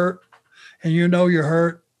you're hurt and you're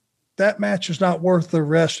hurt, that match is not worth the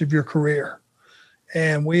rest of your career.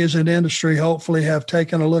 And we as an industry hopefully have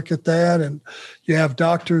taken a look at that. And you have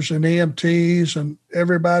doctors and EMTs and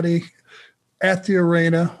everybody at the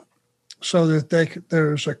arena so that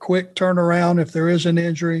there's a quick turnaround if there is an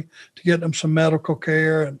injury to get them some medical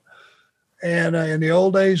care. And in the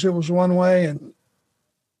old days, it was one way, and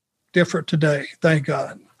different today. Thank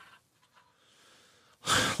God.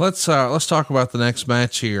 Let's talk about the next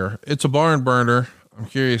match here. It's a barn burner. I'm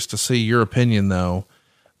curious to see your opinion though.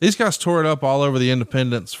 These guys tore it up all over the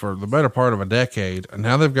independents for the better part of a decade, and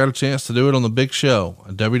now they've got a chance to do it on the big show,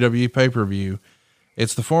 a WWE pay-per-view.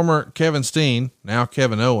 It's the former Kevin Steen, now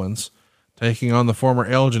Kevin Owens, taking on the former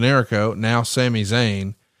El Generico, now Sami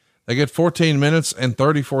Zayn. They get 14 minutes and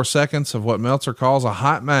 34 seconds of what Meltzer calls a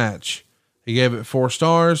hot match. He gave it 4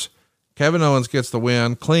 stars. Kevin Owens gets the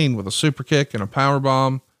win clean with a super kick and a power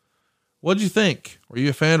bomb. What'd you think? Were you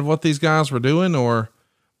a fan of what these guys were doing, or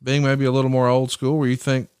being maybe a little more old school where you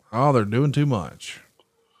think, oh, they're doing too much?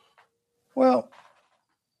 Well,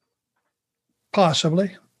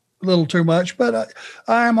 possibly a little too much, but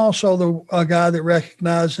I am also a guy that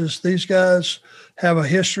recognizes these guys have a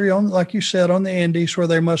history on, like you said, on the Indies where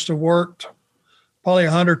they must have worked probably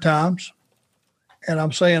 100 times. And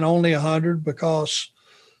I'm saying only 100 because,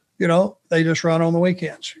 you know, they just run on the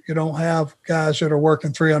weekends. You don't have guys that are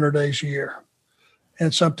working 300 days a year.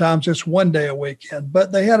 And sometimes it's one day a weekend,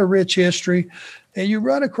 but they had a rich history. And you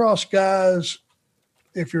run across guys,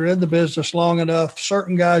 if you're in the business long enough,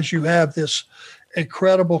 certain guys, you have this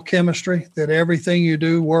incredible chemistry that everything you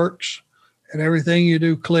do works and everything you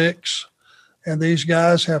do clicks. And these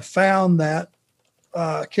guys have found that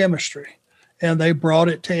chemistry, and they brought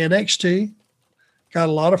it to NXT, got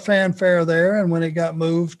a lot of fanfare there. And when it got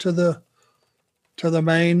moved to the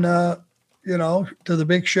main, to the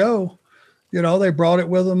big show, they brought it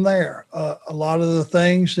with them there. A lot of the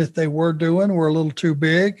things that they were doing were a little too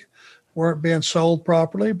big, weren't being sold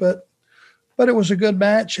properly, but it was a good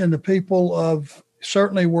match, and the people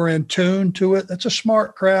certainly were in tune to it. That's a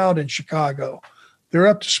smart crowd in Chicago. They're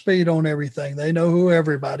up to speed on everything. They know who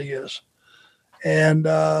everybody is. And,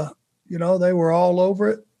 they were all over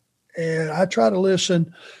it. And I try to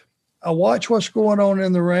listen. I watch what's going on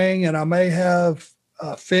in the ring, and I may have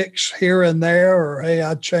a fix here and there, or, hey,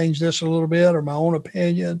 I'd change this a little bit, or my own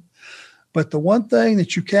opinion. But the one thing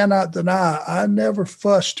that you cannot deny, I never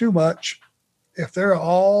fuss too much if they're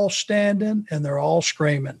all standing and they're all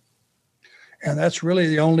screaming. And that's really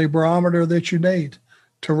the only barometer that you need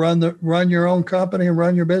to run your own company and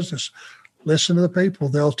run your business. Listen to the people.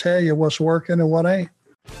 They'll tell you what's working and what ain't.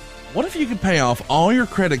 What if you could pay off all your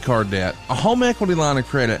credit card debt, a home equity line of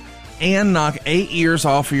credit, and knock 8 years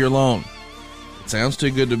off of your loan? It sounds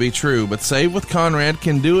too good to be true, but Save with Conrad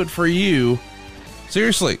can do it for you.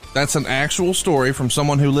 Seriously, that's an actual story from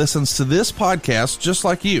someone who listens to this podcast just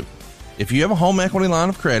like you. If you have a home equity line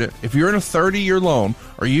of credit, if you're in a 30-year loan,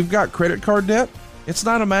 or you've got credit card debt, it's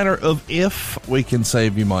not a matter of if we can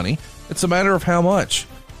save you money. It's a matter of how much.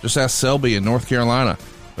 Just ask Selby in North Carolina.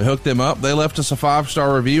 We hooked them up. They left us a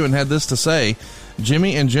 5-star review and had this to say: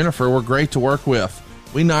 Jimmy and Jennifer were great to work with.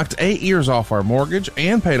 We knocked 8 years off our mortgage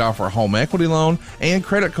and paid off our home equity loan and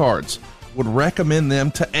credit cards. Would recommend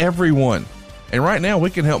them to everyone. And right now, we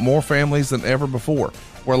can help more families than ever before.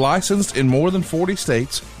 We're licensed in more than 40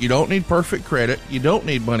 states. You don't need perfect credit. You don't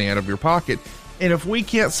need money out of your pocket. And if we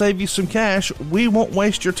can't save you some cash, we won't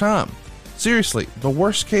waste your time. Seriously, the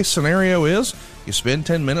worst case scenario is you spend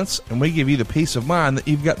 10 minutes and we give you the peace of mind that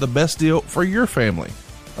you've got the best deal for your family.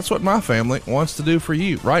 That's what my family wants to do for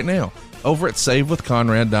you right now over at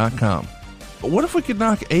SaveWithConrad.com. But what if we could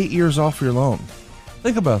knock 8 years off your loan?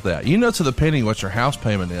 Think about that. You know to the penny what your house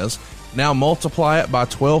payment is. Now multiply it by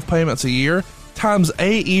 12 payments a year times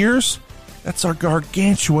 8 years. That's a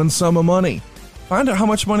gargantuan sum of money. Find out how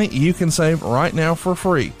much money you can save right now for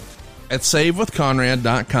free at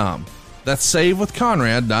SaveWithConrad.com. That's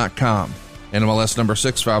SaveWithConrad.com. NMLS number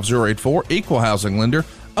 65084, equal housing lender.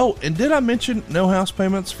 Oh, and did I mention no house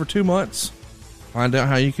payments for 2 months? Find out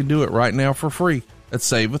how you can do it right now for free at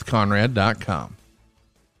SaveWithConrad.com.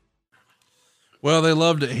 Well, they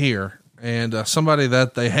loved it here. And somebody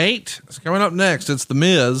that they hate is coming up next. It's The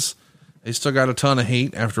Miz. He's still got a ton of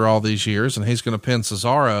heat after all these years, and he's going to pin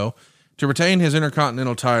Cesaro to retain his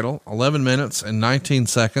Intercontinental title, 11 minutes and 19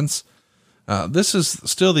 seconds. This is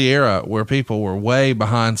still the era where people were way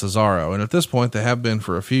behind Cesaro, and at this point they have been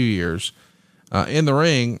for a few years. In the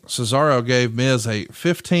ring, Cesaro gave Miz a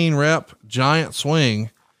 15-rep giant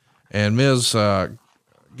swing, and Miz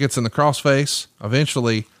gets in the crossface.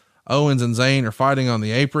 Eventually, Owens and Zayn are fighting on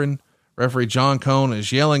the apron. Referee John Cone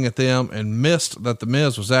is yelling at them and missed that the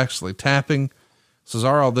Miz was actually tapping.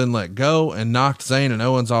 Cesaro then let go and knocked Zayn and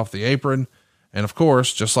Owens off the apron. And of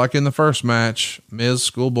course, just like in the first match, Miz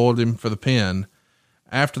schoolboyed him for the pin.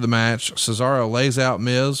 After the match, Cesaro lays out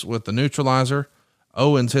Miz with the neutralizer.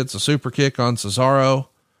 Owens hits a super kick on Cesaro.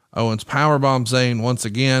 Owens powerbombs Zayn once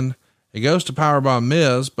again. He goes to powerbomb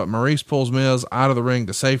Miz, but Maurice pulls Miz out of the ring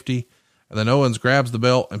to safety. And then Owens grabs the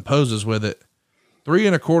belt and poses with it. 3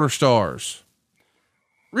 1/4 stars.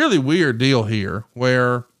 Really weird deal here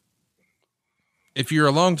where if you're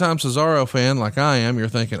a longtime Cesaro fan like I am, you're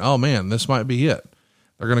thinking, oh man, this might be it.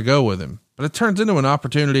 They're going to go with him. But it turns into an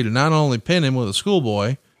opportunity to not only pin him with a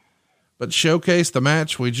schoolboy, but showcase the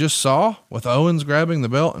match we just saw with Owens grabbing the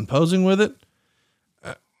belt and posing with it.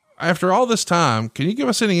 After all this time, can you give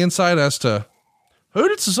us any insight as to who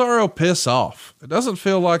did Cesaro piss off? It doesn't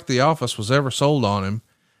feel like the office was ever sold on him.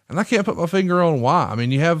 And I can't put my finger on why. I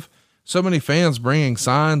mean, you have so many fans bringing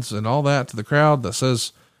signs and all that to the crowd that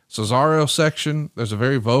says Cesaro section. There's a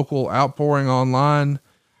very vocal outpouring online.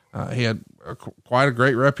 He had quite a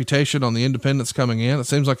great reputation on the independents coming in. It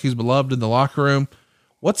seems like he's beloved in the locker room.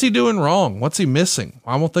 What's he doing wrong? What's he missing?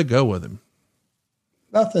 Why won't they go with him?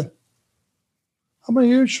 Nothing. I'm a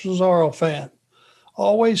huge Cesaro fan.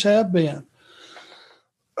 Always have been.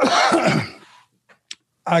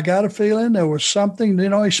 I got a feeling there was something,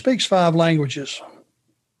 he speaks 5 languages.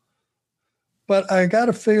 But I got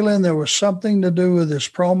a feeling there was something to do with this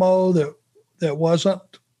promo that wasn't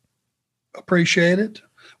appreciated,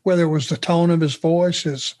 whether it was the tone of his voice.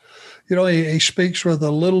 He speaks with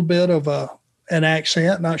a little bit of an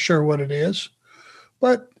accent, not sure what it is.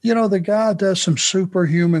 But, the guy does some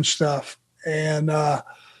superhuman stuff and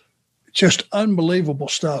just unbelievable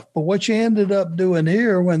stuff. But what you ended up doing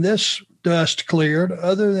here when this dust cleared,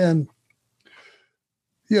 other than,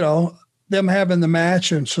 them having the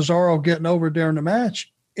match and Cesaro getting over during the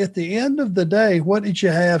match, at the end of the day, what did you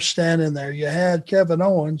have standing there? You had Kevin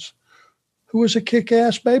Owens, who was a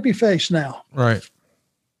kick-ass babyface now. Right.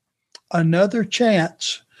 Another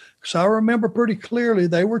chance. Because I remember pretty clearly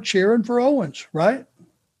they were cheering for Owens, right?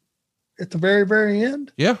 At the very, very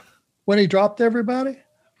end. Yeah. When he dropped everybody.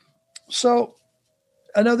 So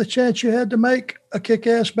another chance you had to make a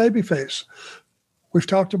kick-ass babyface. We've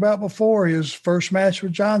talked about before his first match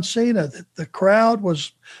with John Cena. The crowd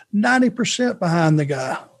was 90% behind the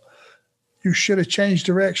guy. You should have changed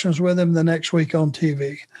directions with him the next week on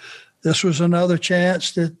TV. This was another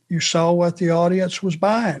chance that you saw what the audience was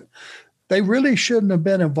buying. They really shouldn't have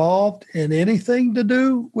been involved in anything to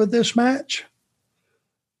do with this match.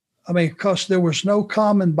 I mean, because there was no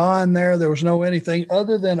common bond there. There was no anything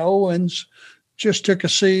other than Owens just took a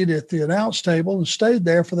seat at the announce table and stayed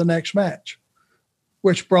there for the next match,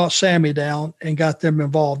 which brought Sammy down and got them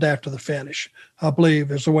involved after the finish, I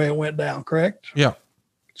believe is the way it went down, correct? Yeah.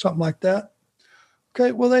 Something like that.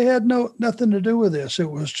 Okay, well, they had nothing to do with this. It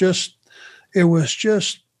was just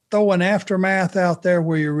throwing aftermath out there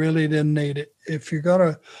where you really didn't need it. If you're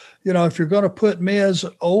gonna put Miz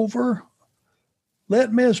over,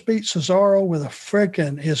 let Miz beat Cesaro with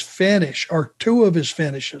his finish or 2 of his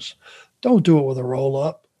finishes. Don't do it with a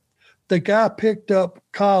roll-up. The guy picked up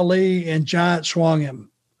Khali and giant swung him.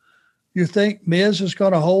 You think Miz is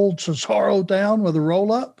going to hold Cesaro down with a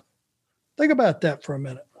roll-up? Think about that for a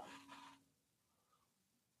minute.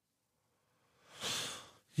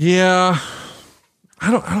 Yeah.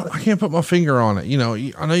 I can't put my finger on it.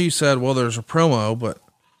 I know you said, well, there's a promo, but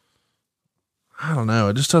I don't know.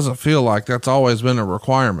 It just doesn't feel like that's always been a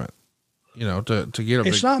requirement, to get a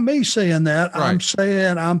It's not me saying that. Right.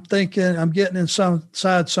 I'm thinking, I'm getting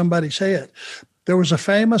inside somebody's head. There was a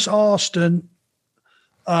famous Austin.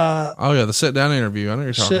 The sit down interview. I know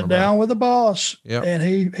you're talking about. Sit down with the boss. Yep.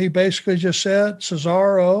 And he basically just said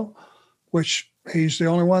Cesaro, which he's the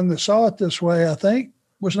only one that saw it this way, I think,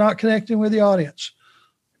 was not connecting with the audience.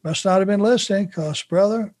 Must not have been listening because,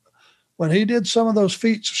 brother, when he did some of those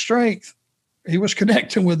feats of strength, he was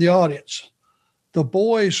connecting with the audience. The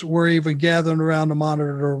boys were even gathering around the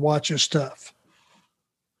monitor watching stuff.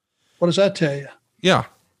 What does that tell you? Yeah.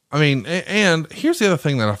 I mean, and here's the other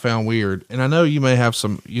thing that I found weird, and I know you may have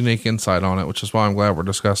some unique insight on it, which is why I'm glad we're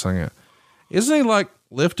discussing it. Isn't he like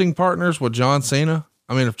lifting partners with John Cena?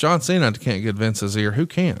 I mean, if John Cena can't get Vince's ear, who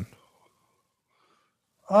can?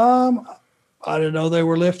 I didn't know they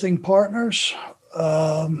were lifting partners.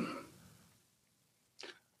 Well,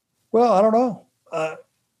 I don't know.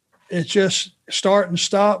 It's just start and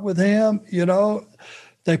stop with him.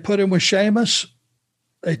 They put him with Sheamus.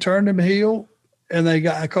 They turned him heel and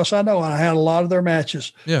because I know I had a lot of their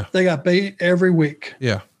matches. Yeah. They got beat every week.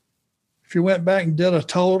 Yeah. If you went back and did a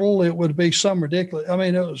total, it would be some ridiculous. I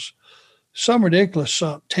mean, it was some ridiculous,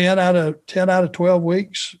 10 out of 12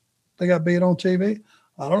 weeks they got beat on TV.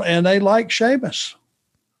 And they like Sheamus.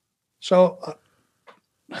 So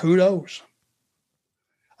who knows?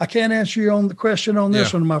 I can't answer you on the question on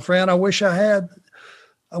this one, my friend. I wish I had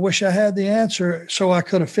the answer so I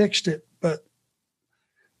could have fixed it. But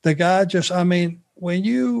the guy when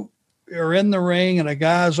you are in the ring and a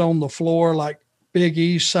guy's on the floor like Big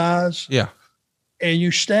E's size, and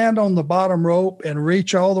you stand on the bottom rope and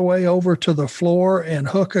reach all the way over to the floor and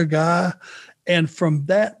hook a guy, and from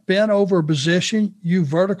that bent over position, you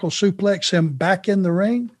vertical suplex him back in the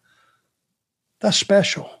ring, that's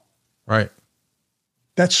special. Right.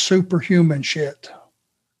 That's superhuman shit,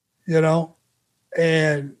 and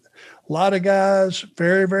a lot of guys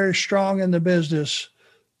very, very strong in the business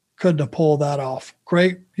couldn't have pulled that off.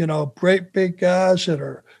 Great big guys that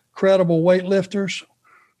are credible weightlifters.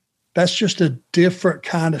 That's just a different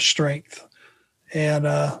kind of strength.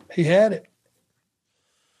 and he had it.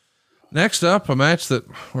 Next up, a match that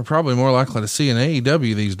we're probably more likely to see in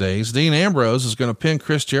AEW these days. Dean Ambrose is going to pin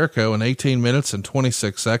Chris Jericho in 18 minutes and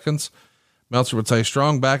 26 seconds. Meltzer would say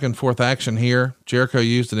strong back and forth action here. Jericho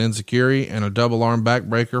used an enziguri and a double arm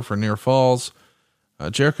backbreaker for near falls.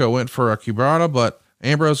 Jericho went for a Kubrata, but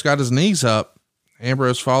Ambrose got his knees up.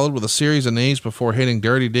 Ambrose followed with a series of knees before hitting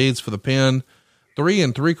dirty deeds for the pin. 3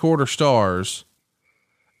 3/4 stars.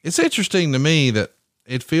 It's interesting to me that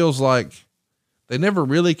it feels like they never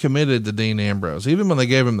really committed to Dean Ambrose. Even when they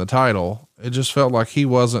gave him the title, it just felt like he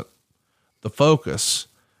wasn't the focus.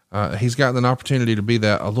 He's gotten an opportunity to be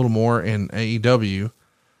that a little more in AEW,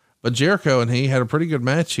 but Jericho and he had a pretty good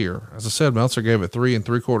match here. As I said, Meltzer gave it 3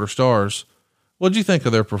 3/4 stars. What'd you think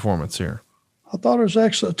of their performance here? I thought it was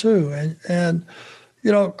excellent too. And,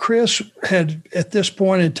 you know, Chris had, at this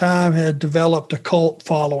point in time, had developed a cult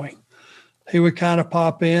following. He would kind of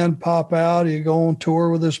pop in, pop out. He'd go on tour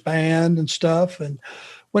with his band and stuff. And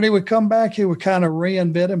when he would come back, he would kind of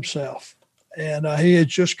reinvent himself. And he had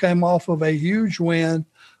just come off of a huge win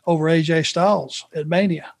over AJ Styles at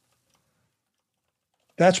Mania.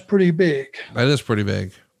 That's pretty big. That is pretty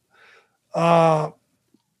big. And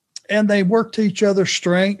they worked each other's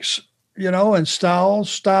strengths, you know, and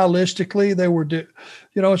stylistically, they were,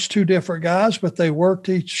 you know, it's two different guys, but they worked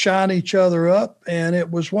shine each other up. And it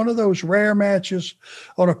was one of those rare matches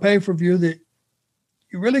on a pay-per-view that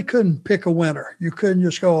you really couldn't pick a winner. You couldn't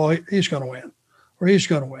just go, oh, he's going to win or he's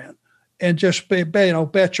going to win and just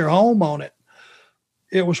bet your home on it.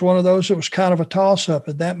 It was one of those that was kind of a toss-up,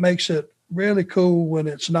 and that makes it really cool when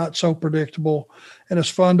it's not so predictable and it's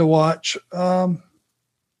fun to watch.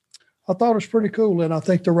 I thought it was pretty cool, and I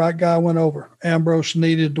think the right guy went over. Ambrose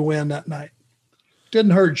needed to win that night.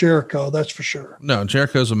 Didn't hurt Jericho, that's for sure. No,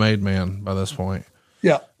 Jericho's a made man by this point.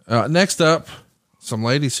 Yeah. Next up, some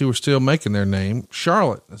ladies who are still making their name.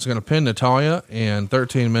 Charlotte is going to pin Natalya in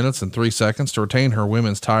 13 minutes and 3 seconds to retain her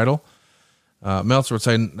women's title. Meltzer would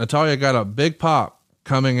say Natalya got a big pop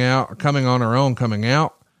coming on her own,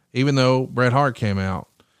 even though Bret Hart came out.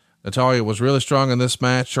 Natalya was really strong in this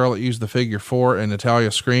match. Charlotte used the figure 4 and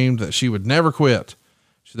Natalya screamed that she would never quit.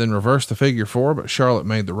 She then reversed the figure 4, but Charlotte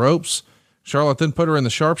made the ropes. Charlotte then put her in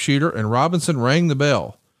the sharpshooter and Robinson rang the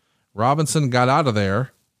bell. Robinson got out of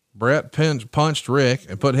there. Bret punched Rick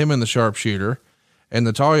and put him in the sharpshooter, and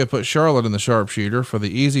Natalya put Charlotte in the sharpshooter for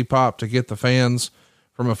the easy pop to get the fans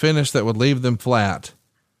from a finish that would leave them flat.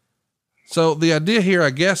 So the idea here,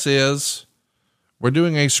 I guess, is we're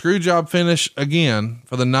doing a screw job finish again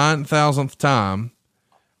for the 9,000th time.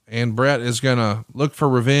 And Bret is going to look for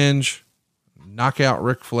revenge, knock out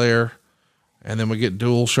Ric Flair. And then we get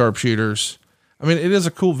dual sharpshooters. I mean, it is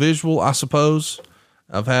a cool visual, I suppose,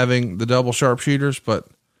 of having the double sharpshooters, but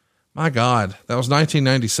my God, that was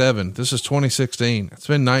 1997. This is 2016. It's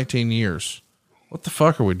been 19 years. What the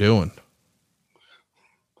fuck are we doing?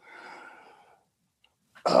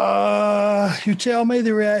 You tell me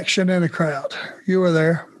the reaction in the crowd. You were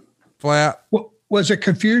there. Flat. Was it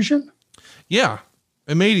confusion? Yeah,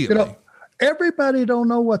 immediately. You know, everybody don't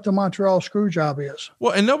know what the Montreal screw job is.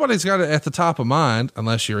 Well, and nobody's got it at the top of mind,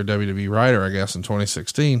 unless you're a WWE writer, I guess, in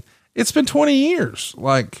 2016. It's been 20 years.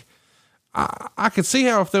 Like, I could see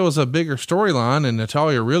how if there was a bigger storyline and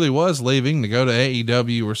Natalya really was leaving to go to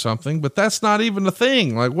AEW or something, but that's not even a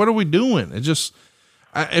thing. Like, what are we doing?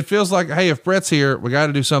 It feels like, hey, if Bret's here, we got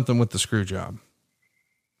to do something with the screw job.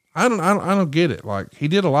 I don't get it. Like, he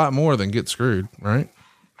did a lot more than get screwed, right?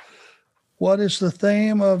 What is the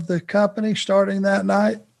theme of the company starting that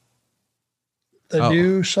night?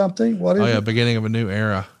 New something? What is it? Beginning of a new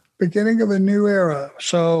era. Beginning of a new era.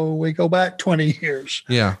 So we go back 20 years.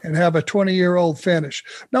 Yeah. And have a 20-year-old finish.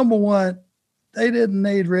 Number one, they didn't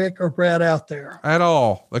need Rick or Brad out there. At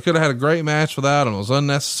all. They could have had a great match without him. It was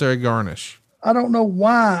unnecessary garnish. I don't know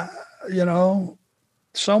why,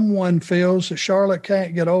 someone feels that Charlotte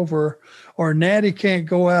can't get over or Natty can't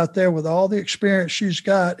go out there with all the experience she's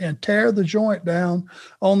got and tear the joint down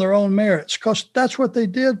on their own merits, because that's what they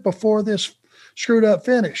did before this screwed up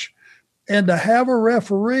finish. And to have a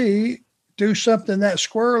referee do something that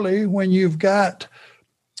squirrely when you've got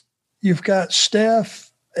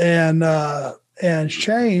Steph and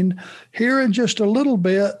Shane here in just a little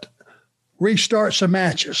bit, restart some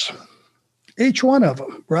matches. Each one of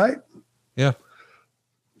them, right? Yeah.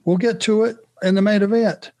 We'll get to it in the main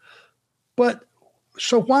event. But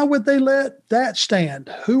so why would they let that stand?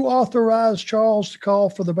 Who authorized Charles to call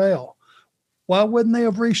for the bell? Why wouldn't they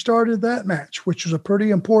have restarted that match, which is a pretty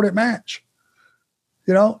important match?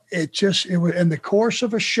 It was in the course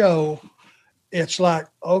of a show. It's like,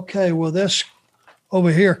 okay, well, this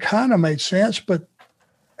over here kind of made sense, but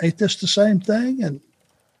Ain't this the same thing? And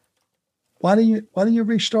why do you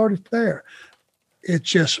restart it there? It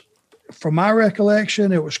just, from my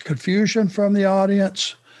recollection, it was confusion from the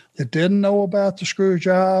audience that didn't know about the screw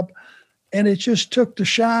job. And it just took the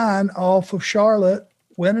shine off of Charlotte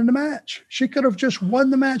winning the match. She could have just won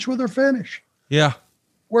the match with her finish. Yeah.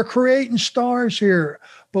 We're creating stars here.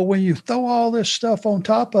 But when you throw all this stuff on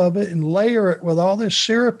top of it and layer it with all this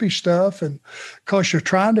syrupy stuff, and because you're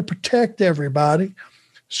trying to protect everybody,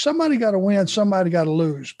 somebody got to win, somebody got to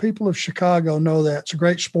lose. People of Chicago know that. It's a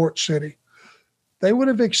great sports city. They would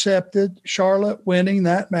have accepted Charlotte winning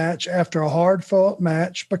that match after a hard-fought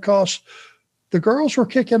match because the girls were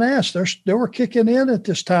kicking ass. They were kicking in at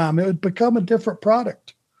this time. It would become a different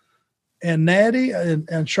product. And Natty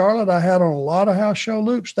and Charlotte, I had on a lot of house show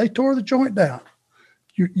loops. They tore the joint down.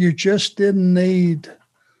 You just didn't need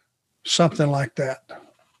something like that.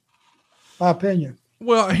 My opinion.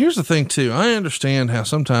 Well, here's the thing too. I understand how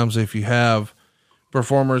sometimes if you have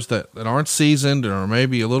performers that aren't seasoned or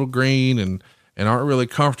maybe a little green and aren't really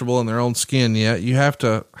comfortable in their own skin yet, you have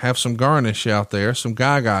to have some garnish out there, some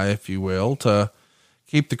gaga, if you will, to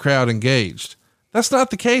keep the crowd engaged. That's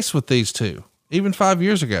not the case with these two. Even 5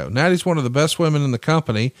 years ago, Natty's one of the best women in the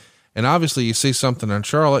company. And obviously you see something on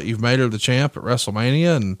Charlotte, you've made her the champ at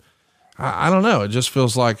WrestleMania. And I don't know. It just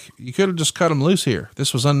feels like you could have just cut them loose here.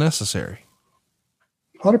 This was unnecessary.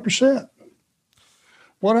 100%.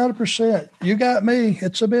 100%. You got me.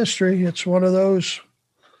 It's a mystery. It's one of those,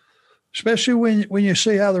 especially when you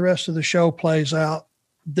see how the rest of the show plays out,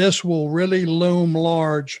 this will really loom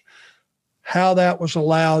large how that was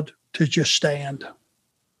allowed to just stand.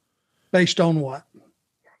 Based on what?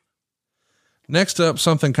 Next up,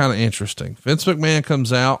 something kind of interesting. Vince McMahon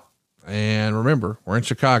comes out, and remember, we're in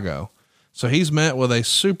Chicago. So he's met with a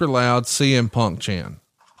super loud CM Punk chant.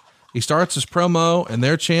 He starts his promo, and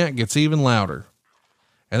their chant gets even louder.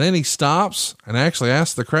 And then he stops and actually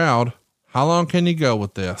asks the crowd, how long can you go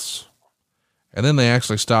with this? And then they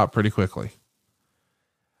actually stop pretty quickly.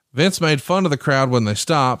 Vince made fun of the crowd when they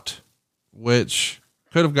stopped, which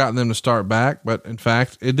could have gotten them to start back, but in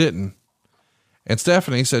fact, it didn't. And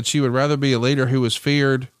Stephanie said she would rather be a leader who was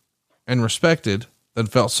feared and respected than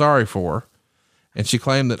felt sorry for. And she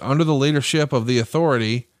claimed that under the leadership of the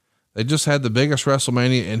Authority, they just had the biggest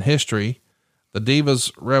WrestleMania in history. The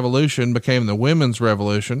Divas Revolution became the Women's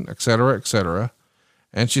Revolution, etc., etc.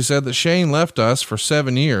 And she said that Shane left us for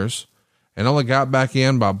 7 years and only got back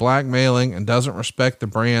in by blackmailing and doesn't respect the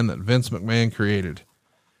brand that Vince McMahon created.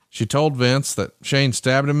 She told Vince that Shane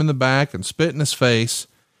stabbed him in the back and spit in his face,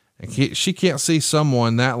 and she can't see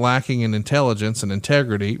someone that lacking in intelligence and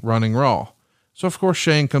integrity running Raw. So of course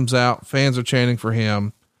Shane comes out, fans are chanting for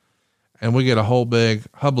him, and we get a whole big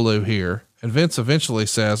hullabaloo here. And Vince eventually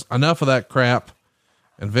says, enough of that crap.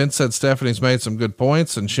 And Vince said Stephanie's made some good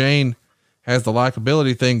points, and Shane has the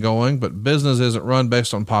likability thing going, but business isn't run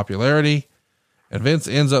based on popularity. And Vince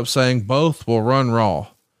ends up saying both will run Raw.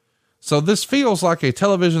 So this feels like a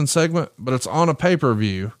television segment, but it's on a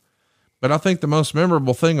pay-per-view. But I think the most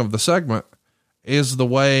memorable thing of the segment is the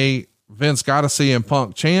way Vince got a CM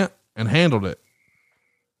Punk chant and handled it.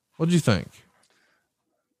 What'd you think?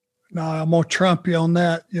 No, I'm going to trump you on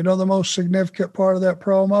that. You know the most significant part of that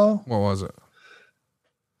promo? What was it?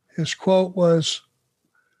 His quote was,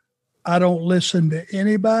 I don't listen to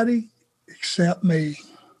anybody except me.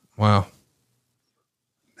 Wow.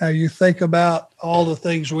 Now you think about all the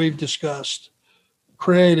things we've discussed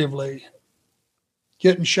creatively,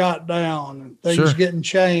 getting shot down, things getting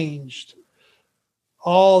changed,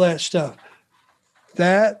 all that stuff.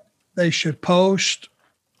 That they should post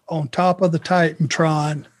on top of the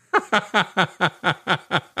Titantron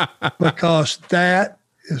because that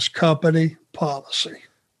is company policy.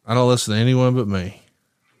 I don't listen to anyone but me.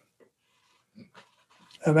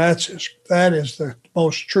 And that is the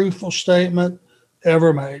most truthful statement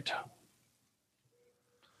ever made.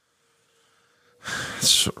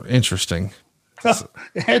 It's interesting.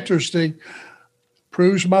 Interesting.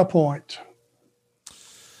 Proves my point.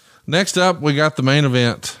 Next up, we got the main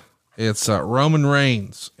event. It's Roman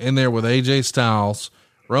Reigns in there with AJ Styles.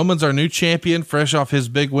 Roman's our new champion, fresh off his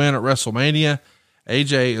big win at WrestleMania.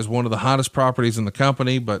 AJ is one of the hottest properties in the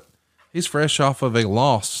company, but he's fresh off of a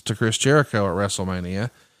loss to Chris Jericho at WrestleMania.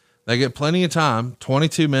 They get plenty of time,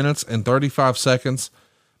 22 minutes and 35 seconds.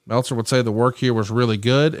 Meltzer would say the work here was really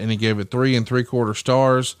good, and he gave it 3 3/4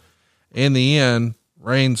 stars. In the end,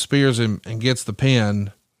 Reigns spears him and gets the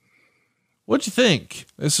pin. What'd you think?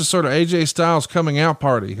 This is sort of AJ Styles' coming out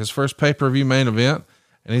party, his first pay-per-view main event,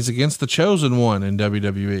 and he's against the chosen one in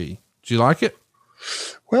WWE. Did you like it?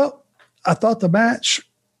 Well, I thought the match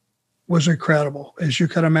was incredible, as you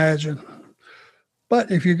can imagine. But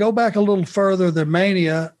if you go back a little further than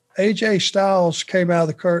Mania, AJ Styles came out of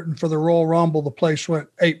the curtain for the Royal Rumble. The place went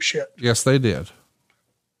apeshit. Yes, they did.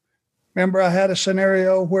 Remember, I had a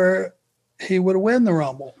scenario where he would win the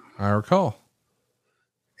Rumble. I recall.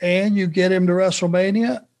 And you get him to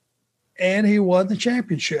WrestleMania, and he won the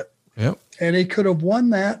championship. Yep. And he could have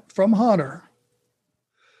won that from Hunter.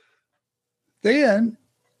 Then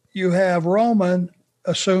you have Roman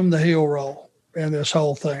assume the heel role in this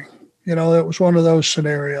whole thing. You know, it was one of those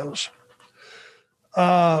scenarios.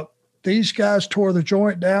 These guys tore the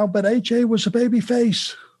joint down, but AJ was a baby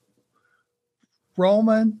face.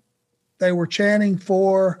 Roman, they were chanting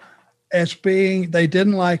for as being, they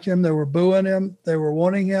didn't like him. They were booing him. They were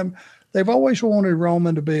wanting him. They've always wanted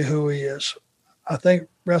Roman to be who he is. I think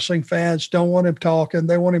wrestling fans don't want him talking.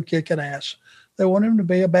 They want him kicking ass. They want him to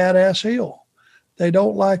be a badass heel. They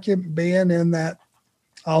don't like him being in that,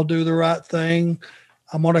 I'll do the right thing.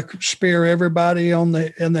 I'm going to spear everybody in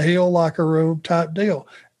the heel locker room type deal.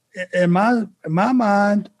 In my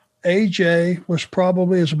mind, AJ was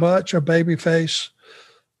probably as much a babyface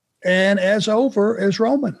and as over as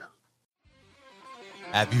Roman.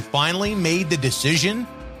 Have you finally made the decision?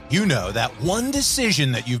 You know, that one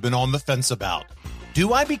decision that you've been on the fence about.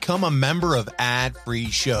 Do I become a member of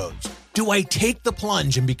Ad-Free Shows? Do I take the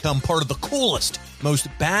plunge and become part of the coolest, most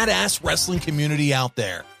badass wrestling community out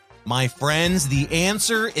there? My friends, the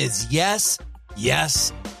answer is yes,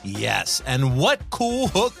 yes, yes. And what cool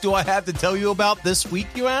hook do I have to tell you about this week,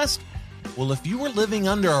 you ask? Well, if you were living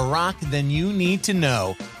under a rock, then you need to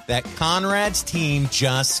know that Conrad's team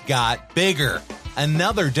just got bigger.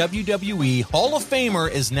 Another WWE Hall of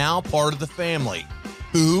Famer is now part of the family.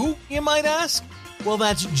 Who, you might ask? Well,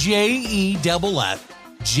 that's JEFFJARRETT.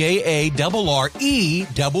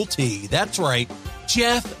 That's right.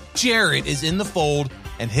 Jeff Jarrett is in the fold,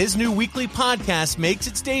 and his new weekly podcast makes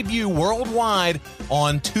its debut worldwide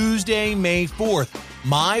on Tuesday, May 4th.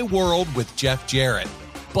 My World with Jeff Jarrett.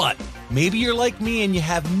 But maybe you're like me and you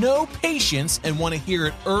have no patience and want to hear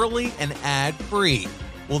it early and ad-free.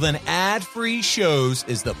 Well, then Ad-Free Shows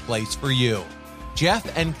is the place for you.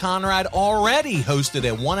 Jeff and Conrad already hosted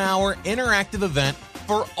a 1-hour interactive event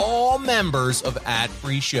for all members of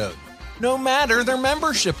Ad-Free Shows, no matter their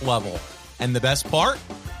membership level. And the best part?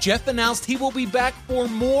 Jeff announced he will be back for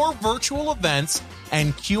more virtual events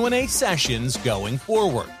and Q&A sessions going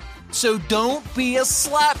forward. So don't be a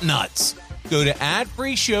slapnuts. Go to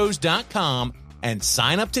adfreeshows.com and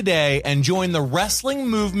sign up today and join the wrestling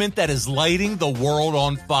movement that is lighting the world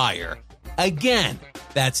on fire. Again,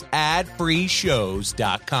 that's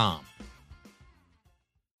adfreeshows.com.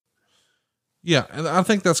 Yeah, and I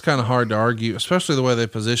think that's kind of hard to argue, especially the way they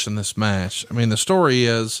position this match. I mean, the story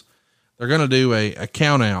is they're going to do a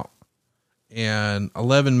count out in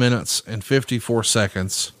 11 minutes and 54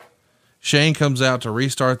 seconds. Shane comes out to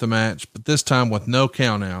restart the match, but this time with no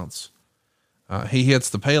count outs. He hits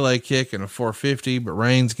the Pele kick in a 450, but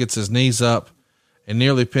Reigns gets his knees up and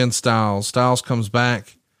nearly pins Styles. Styles comes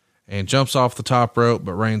back and jumps off the top rope,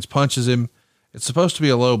 but Reigns punches him. It's supposed to be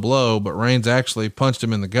a low blow, but Reigns actually punched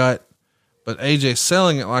him in the gut. But AJ's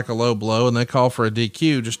selling it like a low blow, and they call for a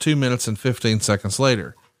DQ just 2 minutes and 15 seconds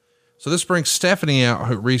later. So this brings Stephanie out,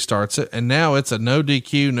 who restarts it, and now it's a no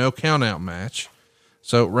DQ, no count out match.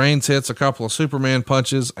 So Reigns hits a couple of Superman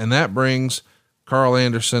punches, and that brings Carl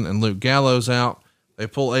Anderson and Luke Gallows out. They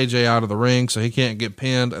pull AJ out of the ring so he can't get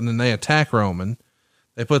pinned, and then they attack Roman.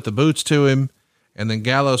 They put the boots to him, and then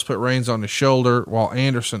Gallows put Reigns on his shoulder while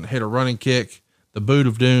Anderson hit a running kick, the boot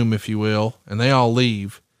of doom, if you will, and they all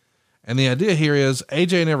leave. And the idea here is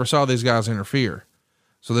AJ never saw these guys interfere.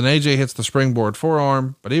 So then AJ hits the springboard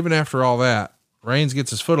forearm, but even after all that, Reigns gets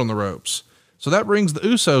his foot on the ropes. So that brings the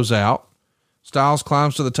Usos out. Styles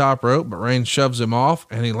climbs to the top rope, but Reigns shoves him off,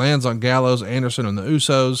 and he lands on Gallows, Anderson, and the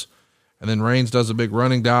Usos. And then Reigns does a big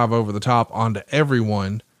running dive over the top onto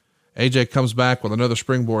everyone. AJ comes back with another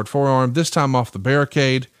springboard forearm, this time off the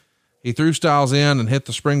barricade. He threw Styles in and hit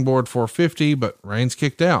the springboard 450, but Reigns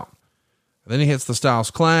kicked out. And then he hits the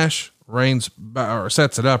Styles Clash. Reigns, or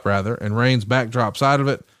sets it up rather, and Reigns backdrops out of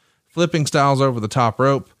it, flipping Styles over the top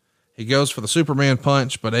rope. He goes for the Superman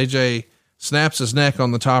punch, but AJ snaps his neck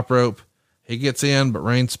on the top rope. He gets in, but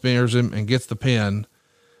Reigns spears him and gets the pin.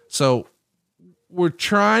 So we're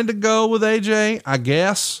trying to go with AJ, I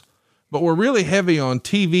guess, but we're really heavy on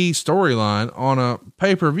TV storyline on a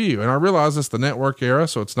pay-per-view. And I realize it's the network era,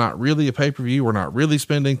 so it's not really a pay-per-view. We're not really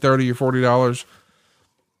spending $30 or $40,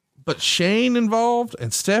 but Shane involved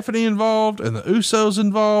and Stephanie involved and the Usos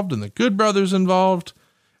involved and the Good Brothers involved.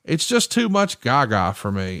 It's just too much gaga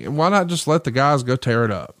for me. Why not just let the guys go tear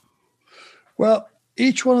it up? Well,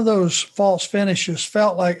 each one of those false finishes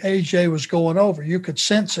felt like AJ was going over. You could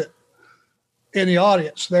sense it in the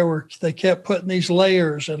audience. They kept putting these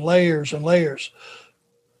layers and layers and layers.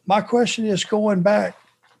 My question is, going back,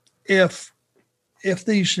 if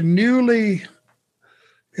these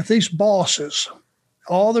bosses,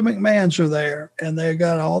 all the McMahons are there and they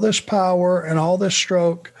got all this power and all this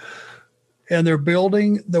stroke, and they're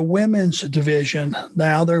building the women's division.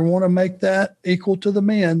 Now they want to make that equal to the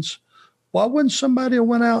men's. Why wouldn't somebody have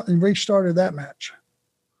went out and restarted that match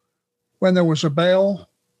when there was a bell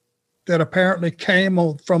that apparently came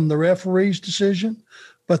from the referee's decision,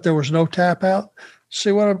 but there was no tap out?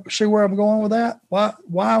 See where I'm going with that?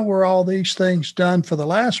 Why were all these things done for the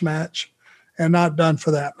last match and not done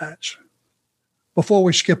for that match before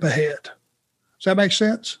we skip ahead? Does that make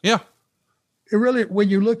sense? Yeah. It really, when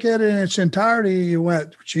you look at it in its entirety, you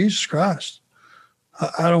went, Jesus Christ,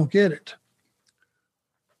 I don't get it.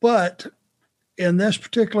 But in this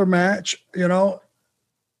particular match, when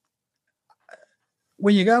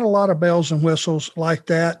you got a lot of bells and whistles like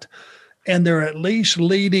that, and they're at least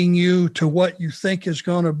leading you to what you think is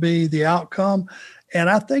going to be the outcome. And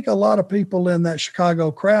I think a lot of people in that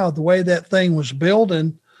Chicago crowd, the way that thing was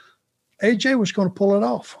building, AJ was going to pull it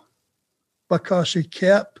off because he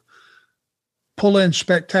kept pulling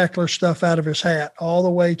spectacular stuff out of his hat all the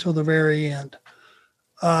way till the very end.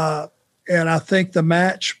 And I think the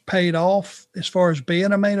match paid off as far as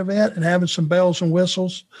being a main event and having some bells and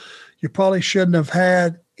whistles. You probably shouldn't have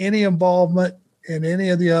had any involvement in any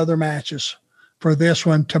of the other matches for this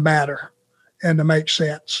one to matter and to make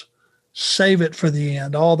sense. Save it for the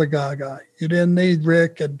end, all the gaga. You didn't need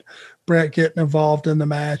Rick and Brett getting involved in the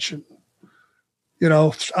match. And,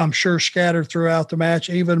 I'm sure scattered throughout the match,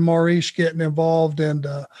 even Maurice getting involved in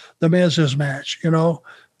the Miz's match.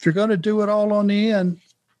 If you're going to do it all on the end,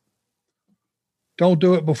 don't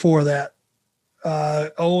do it before that.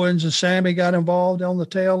 Owens and Sammy got involved on the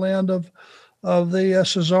tail end of the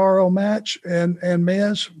Cesaro match and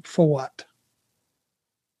Miz for what?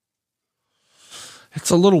 It's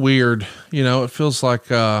a little weird. It feels like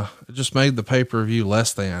it just made the pay-per-view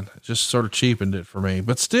less than. It just sort of cheapened it for me.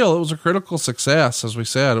 But still, it was a critical success. As we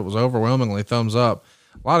said, it was overwhelmingly thumbs up.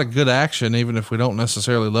 A lot of good action, even if we don't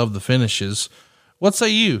necessarily love the finishes. What say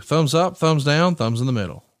you? Thumbs up, thumbs down, thumbs in the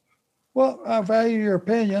middle? Well, I value your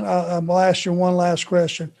opinion. I'll ask you one last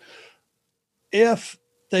question. If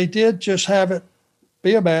they did just have it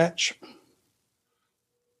be a match,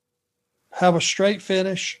 have a straight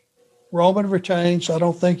finish, Roman retains, I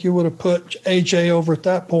don't think you would have put AJ over at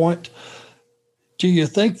that point. Do you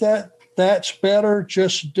think that that's better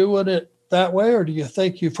just doing it that way? Or do you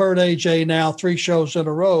think you've heard AJ now 3 shows in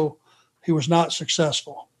a row, he was not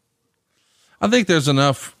successful? I think there's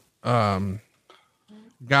enough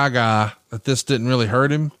gaga that this didn't really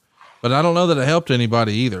hurt him, but I don't know that it helped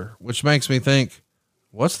anybody either, which makes me think,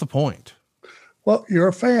 what's the point? Well, you're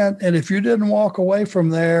a fan. And if you didn't walk away from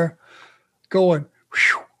there going,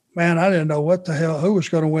 whew, man, I didn't know what the hell, who was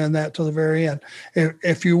going to win that till the very end.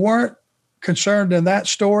 If you weren't concerned in that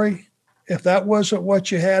story, if that wasn't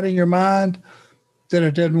what you had in your mind, then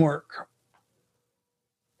it didn't work.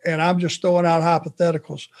 And I'm just throwing out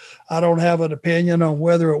hypotheticals. I don't have an opinion on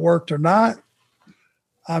whether it worked or not.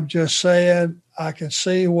 I'm just saying I can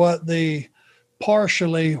see what the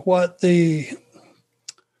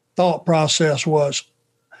thought process was.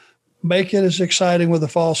 Make it as exciting with the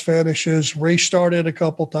false finishes, restart it a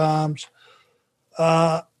couple times,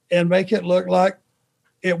 and make it look like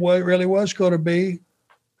it really was going to be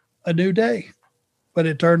a new day, but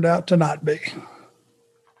it turned out to not be.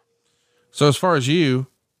 So as far as you,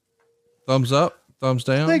 thumbs up, thumbs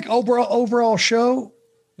down? I think overall show.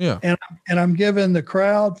 Yeah. And I'm giving the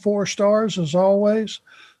crowd 4 stars as always.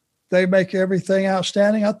 They make everything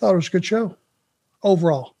outstanding. I thought it was a good show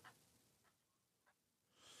overall.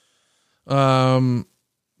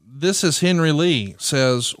 This is Henry Lee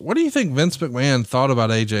says, what do you think Vince McMahon thought about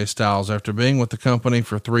AJ Styles after being with the company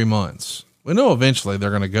for 3 months? We know eventually they're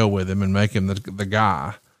going to go with him and make him the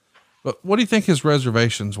guy, but what do you think his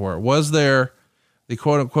reservations were? Was there the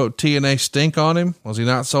quote unquote TNA stink on him? Was he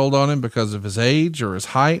not sold on him because of his age or his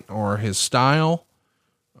height or his style?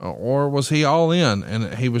 Or was he all in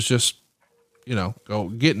and he was just,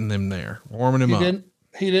 getting him there, warming him up?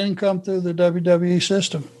 He didn't come through the WWE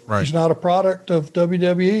system. Right. He's not a product of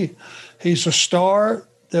WWE. He's a star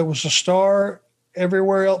that was a star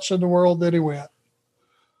everywhere else in the world that he went.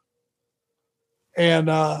 And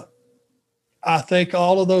I think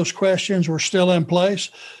all of those questions were still in place.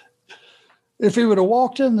 If he would have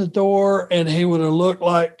walked in the door and he would have looked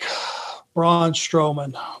like Braun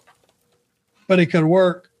Strowman, but he could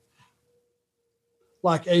work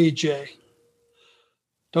like AJ,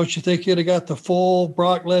 don't you think you'd have got the full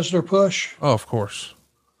Brock Lesnar push? Oh, of course.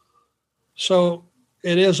 So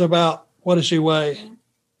it is about, what does he weigh?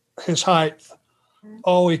 His height.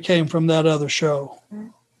 Oh, he came from that other show.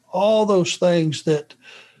 All those things that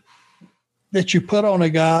you put on a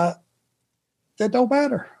guy that don't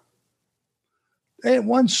matter. There ain't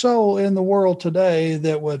one soul in the world today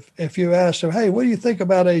that would, if you asked him, hey, what do you think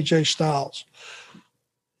about AJ Styles?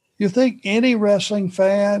 You think any wrestling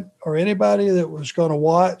fan or anybody that was going to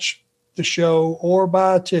watch the show or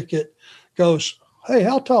buy a ticket goes, hey,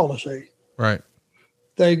 how tall is he? Right.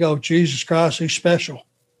 They go, Jesus Christ, he's special.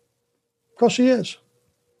 Because he is.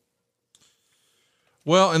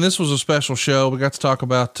 Well, and this was a special show. We got to talk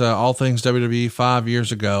about all things WWE 5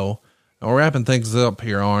 years ago. And we're wrapping things up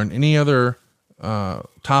here, Arn. Any other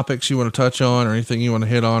topics you want to touch on or anything you want to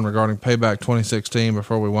hit on regarding Payback 2016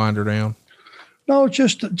 before we wind her down? No,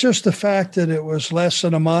 just the fact that it was less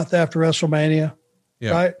than a month after WrestleMania.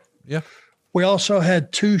 Yeah. Right? Yeah. We also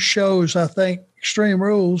had 2 shows. I think Extreme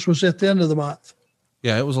Rules was at the end of the month.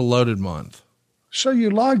 Yeah, it was a loaded month. So you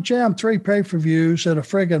log jam 3 pay-per-views in a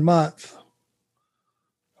friggin' month.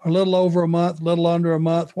 A little over a month, a little under a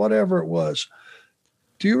month, whatever it was.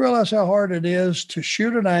 Do you realize how hard it is to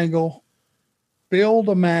shoot an angle, build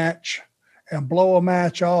a match, and blow a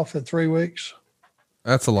match off in 3 weeks?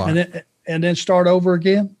 That's a lot. And then start over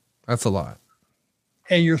again? That's a lot.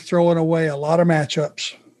 And you're throwing away a lot of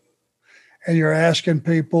matchups. And you're asking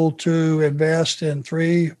people to invest in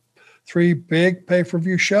three big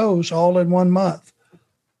pay-per-view shows all in 1 month.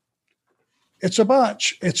 It's a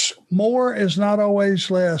bunch. It's more is not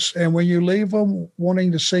always less. And when you leave them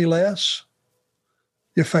wanting to see less,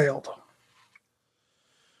 you failed.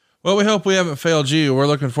 Well, we hope we haven't failed you. We're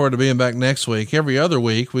looking forward to being back next week. Every other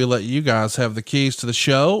week, we let you guys have the keys to the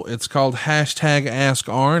show. It's called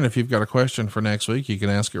 #AskArn. If you've got a question for next week, you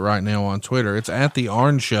can ask it right now on Twitter. It's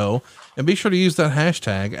 @TheArn Show. And be sure to use that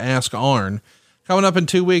hashtag #AskArn. Coming up in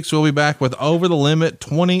 2 weeks, we'll be back with Over the Limit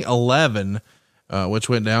 2011, which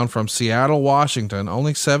went down from Seattle, Washington.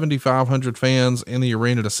 Only 7,500 fans in the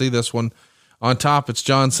arena to see this one. On top, it's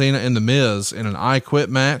John Cena and The Miz in an I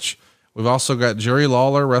Quit match. We've also got Jerry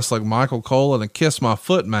Lawler wrestling Michael Cole in a Kiss My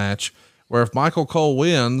Foot match, where if Michael Cole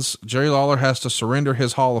wins, Jerry Lawler has to surrender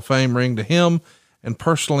his Hall of Fame ring to him and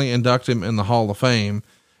personally induct him in the Hall of Fame.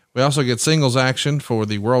 We also get singles action for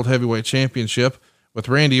the World Heavyweight Championship with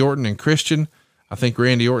Randy Orton and Christian. I think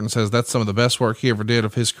Randy Orton says that's some of the best work he ever did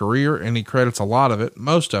of his career, and he credits a lot of it,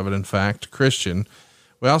 most of it, in fact, to Christian.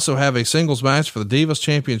 We also have a singles match for the Divas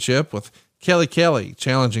Championship with Kelly Kelly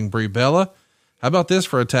challenging Brie Bella. How about this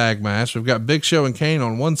for a tag match? We've got Big Show and Kane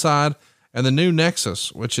on one side, and the new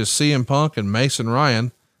Nexus, which is CM Punk and Mason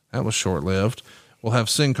Ryan. That was short-lived. We'll have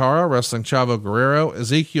Sin Cara wrestling Chavo Guerrero,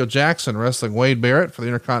 Ezekiel Jackson wrestling Wade Barrett for the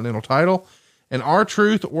Intercontinental title, and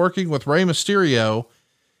R-Truth working with Rey Mysterio.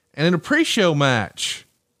 And in a pre-show match,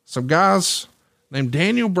 some guys named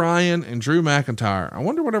Daniel Bryan and Drew McIntyre. I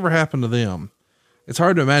wonder whatever happened to them. It's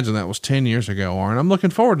hard to imagine that was 10 years ago, Arn. I'm looking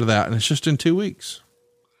forward to that, and it's just in 2 weeks.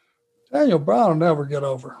 Daniel Bryan will never get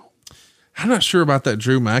over. I'm not sure about that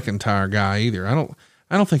Drew McIntyre guy either. I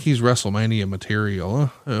don't think he's WrestleMania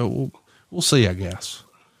material. We'll see, I guess.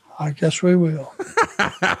 I guess we will.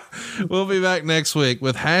 We'll be back next week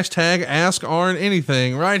with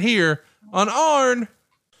 #AskArnAnything right here on Arn.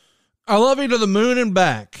 I love you to the moon and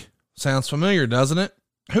back. Sounds familiar, doesn't it?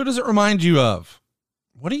 Who does it remind you of?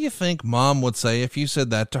 What do you think Mom would say if you said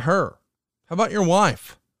that to her? How about your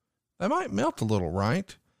wife? That might melt a little,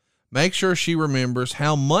 right? Make sure she remembers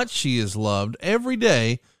how much she is loved every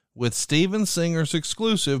day with Steven Singer's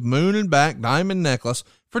exclusive Moon and Back diamond necklace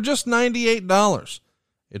for just $98.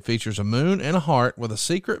 It features a moon and a heart with a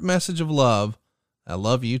secret message of love. I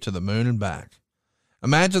love you to the moon and back.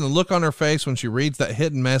 Imagine the look on her face when she reads that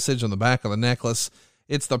hidden message on the back of the necklace.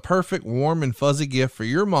 It's the perfect warm and fuzzy gift for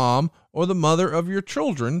your mom or the mother of your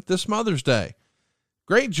children this Mother's Day.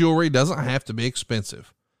 Great jewelry doesn't have to be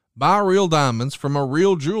expensive. Buy real diamonds from a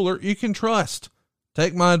real jeweler you can trust.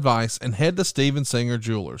 Take my advice and head to Steven Singer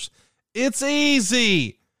Jewelers. It's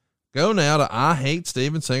easy. Go now to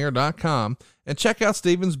IHateStevenSinger.com and check out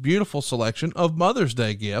Steven's beautiful selection of Mother's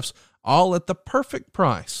Day gifts, all at the perfect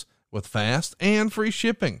price with fast and free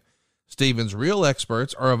shipping. Steven's real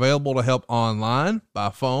experts are available to help online, by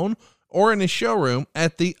phone, or in his showroom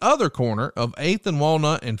at the other corner of 8th and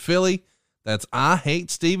Walnut in Philly. That's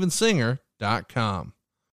IHateStevenSinger.com.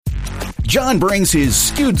 John brings his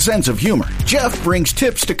skewed sense of humor. Jeff brings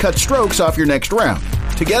tips to cut strokes off your next round.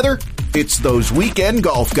 Together, It's those weekend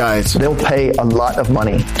golf guys. They'll pay a lot of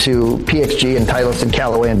money to PXG and Titleist and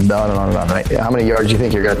Callaway and on and on and on, right? How many yards do you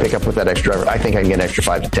think you're going to pick up with that extra driver? I think I can get an extra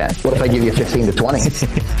 5 to 10. What if I give you 15 to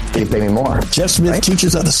 20? You pay me more. Jeff Smith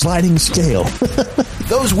teaches on the sliding scale.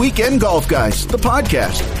 Those Weekend Golf Guys, the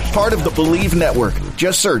podcast, part of the Believe Network.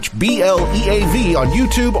 Just search BLEAV on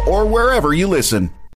YouTube or wherever you listen.